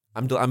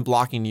 I'm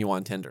blocking you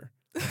on Tinder.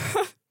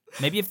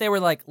 Maybe if they were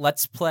like,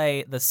 "Let's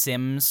play The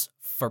Sims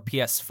for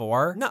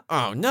PS4." No,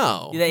 oh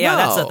no. Yeah,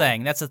 that's the No.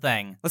 thing. That's the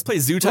thing. Let's play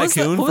Zoo Who was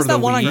Tycoon that for the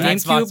one on Wii.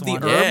 Xbox GameCube? The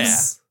One.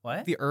 herbs?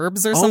 What? The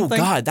herbs or Oh something?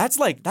 god, that's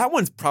like that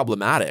one's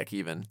problematic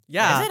even.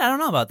 Yeah. Is it? I don't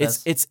know about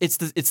this. It's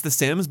the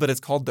Sims, but it's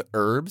called the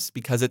Herbs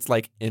because it's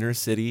like inner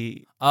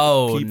city.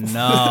 Oh people.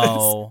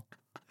 no.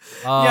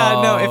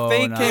 Yeah, no, if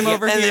they Oh, no. came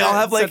over and here they all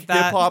have and said like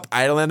that- hip hop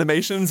idol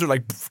animations or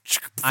like.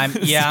 I'm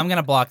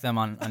gonna block them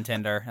on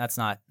Tinder. That's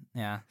not.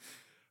 Yeah.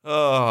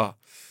 Oh,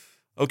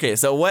 okay.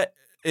 So what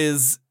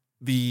is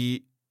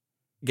the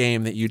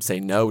game that you'd say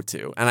no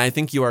to? And I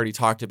think you already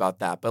talked about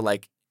that, but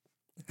like,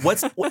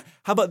 how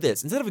about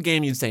this? Instead of a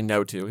game you'd say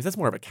no to, because that's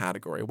more of a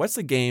category. What's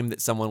the game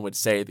that someone would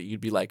say that you'd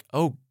be like,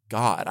 oh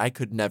God, I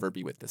could never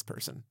be with this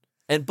person,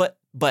 and but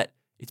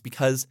it's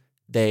because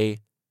they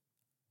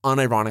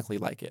unironically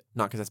like it,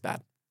 not because it's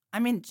bad. I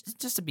mean,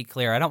 just to be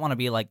clear, I don't want to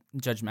be like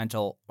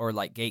judgmental or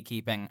like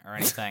gatekeeping or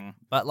anything,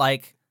 but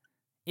like,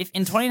 if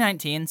in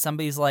 2019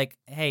 somebody's like,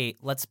 "Hey,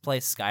 let's play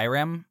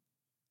Skyrim,"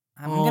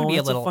 I'm gonna be a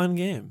it's little. a fun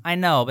game. I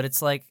know, but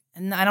it's like,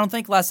 and I don't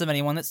think less of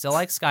anyone that still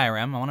likes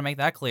Skyrim. I want to make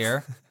that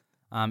clear.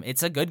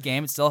 It's a good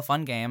game. It's still a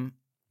fun game.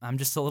 I'm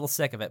just a little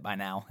sick of it by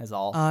now. Is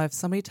all. If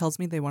somebody tells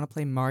me they want to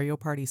play Mario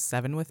Party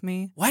 7 with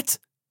me, What?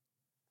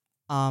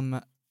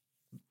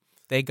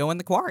 they go in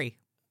the quarry.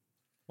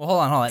 Well,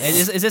 hold on.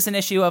 Is this an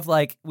issue of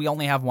like we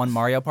only have one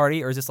Mario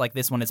Party, or is this like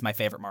this one is my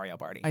favorite Mario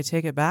Party? I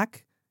take it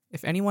back.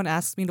 If anyone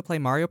asks me to play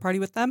Mario Party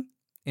with them,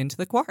 into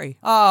the quarry.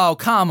 Oh,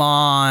 come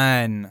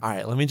on. All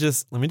right, let me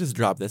just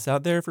drop this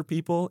out there for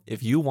people.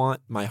 If you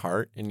want my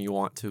heart and you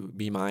want to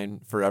be mine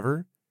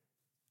forever,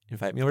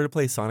 invite me over to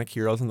play Sonic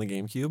Heroes on the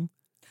GameCube.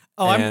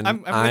 Oh, and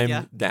I'm with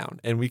ya. down.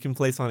 And we can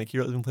play Sonic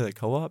Heroes. We can play like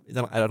co-op.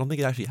 I don't think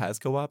it actually has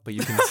co-op, but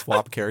you can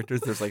swap characters.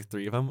 There's like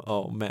 3 of them.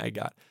 Oh my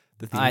god.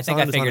 The theme I think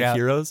song I to figured Sonic out.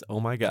 Heroes. Oh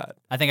my god.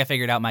 I think I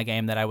figured out my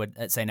game that I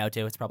would say no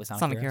to. It's probably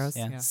Sonic Heroes.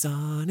 Yeah.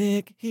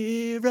 Sonic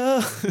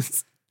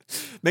Heroes.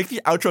 Make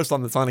the outro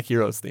song the Sonic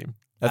Heroes theme.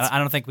 I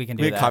don't think we can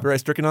do we get that. copyright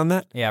stricken on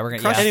that. Yeah, we're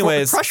gonna. Crush, Yeah.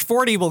 Anyways. Crush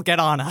 40 will get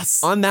on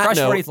us. On that Crush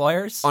note, 40th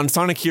Lawyers. on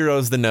Sonic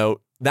Heroes, the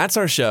note, that's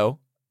our show.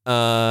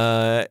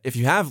 If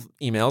you have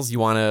emails you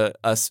want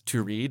us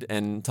to read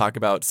and talk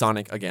about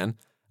Sonic again,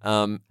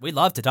 We'd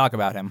love to talk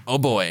about him. oh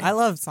boy, I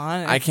love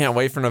Sonic. I can't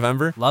wait for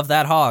November. Love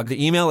that hog.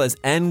 The email is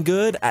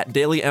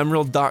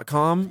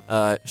ngood@dailyemerald.com.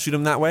 Shoot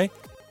them that way.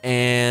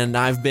 And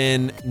I've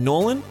been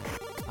Nolan.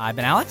 I've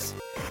been Alex.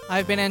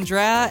 I've been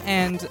Andrea,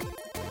 and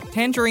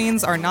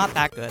tangerines are not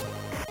that good.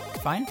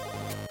 Fine.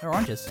 They're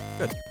oranges.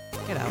 Good.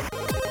 Get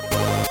out.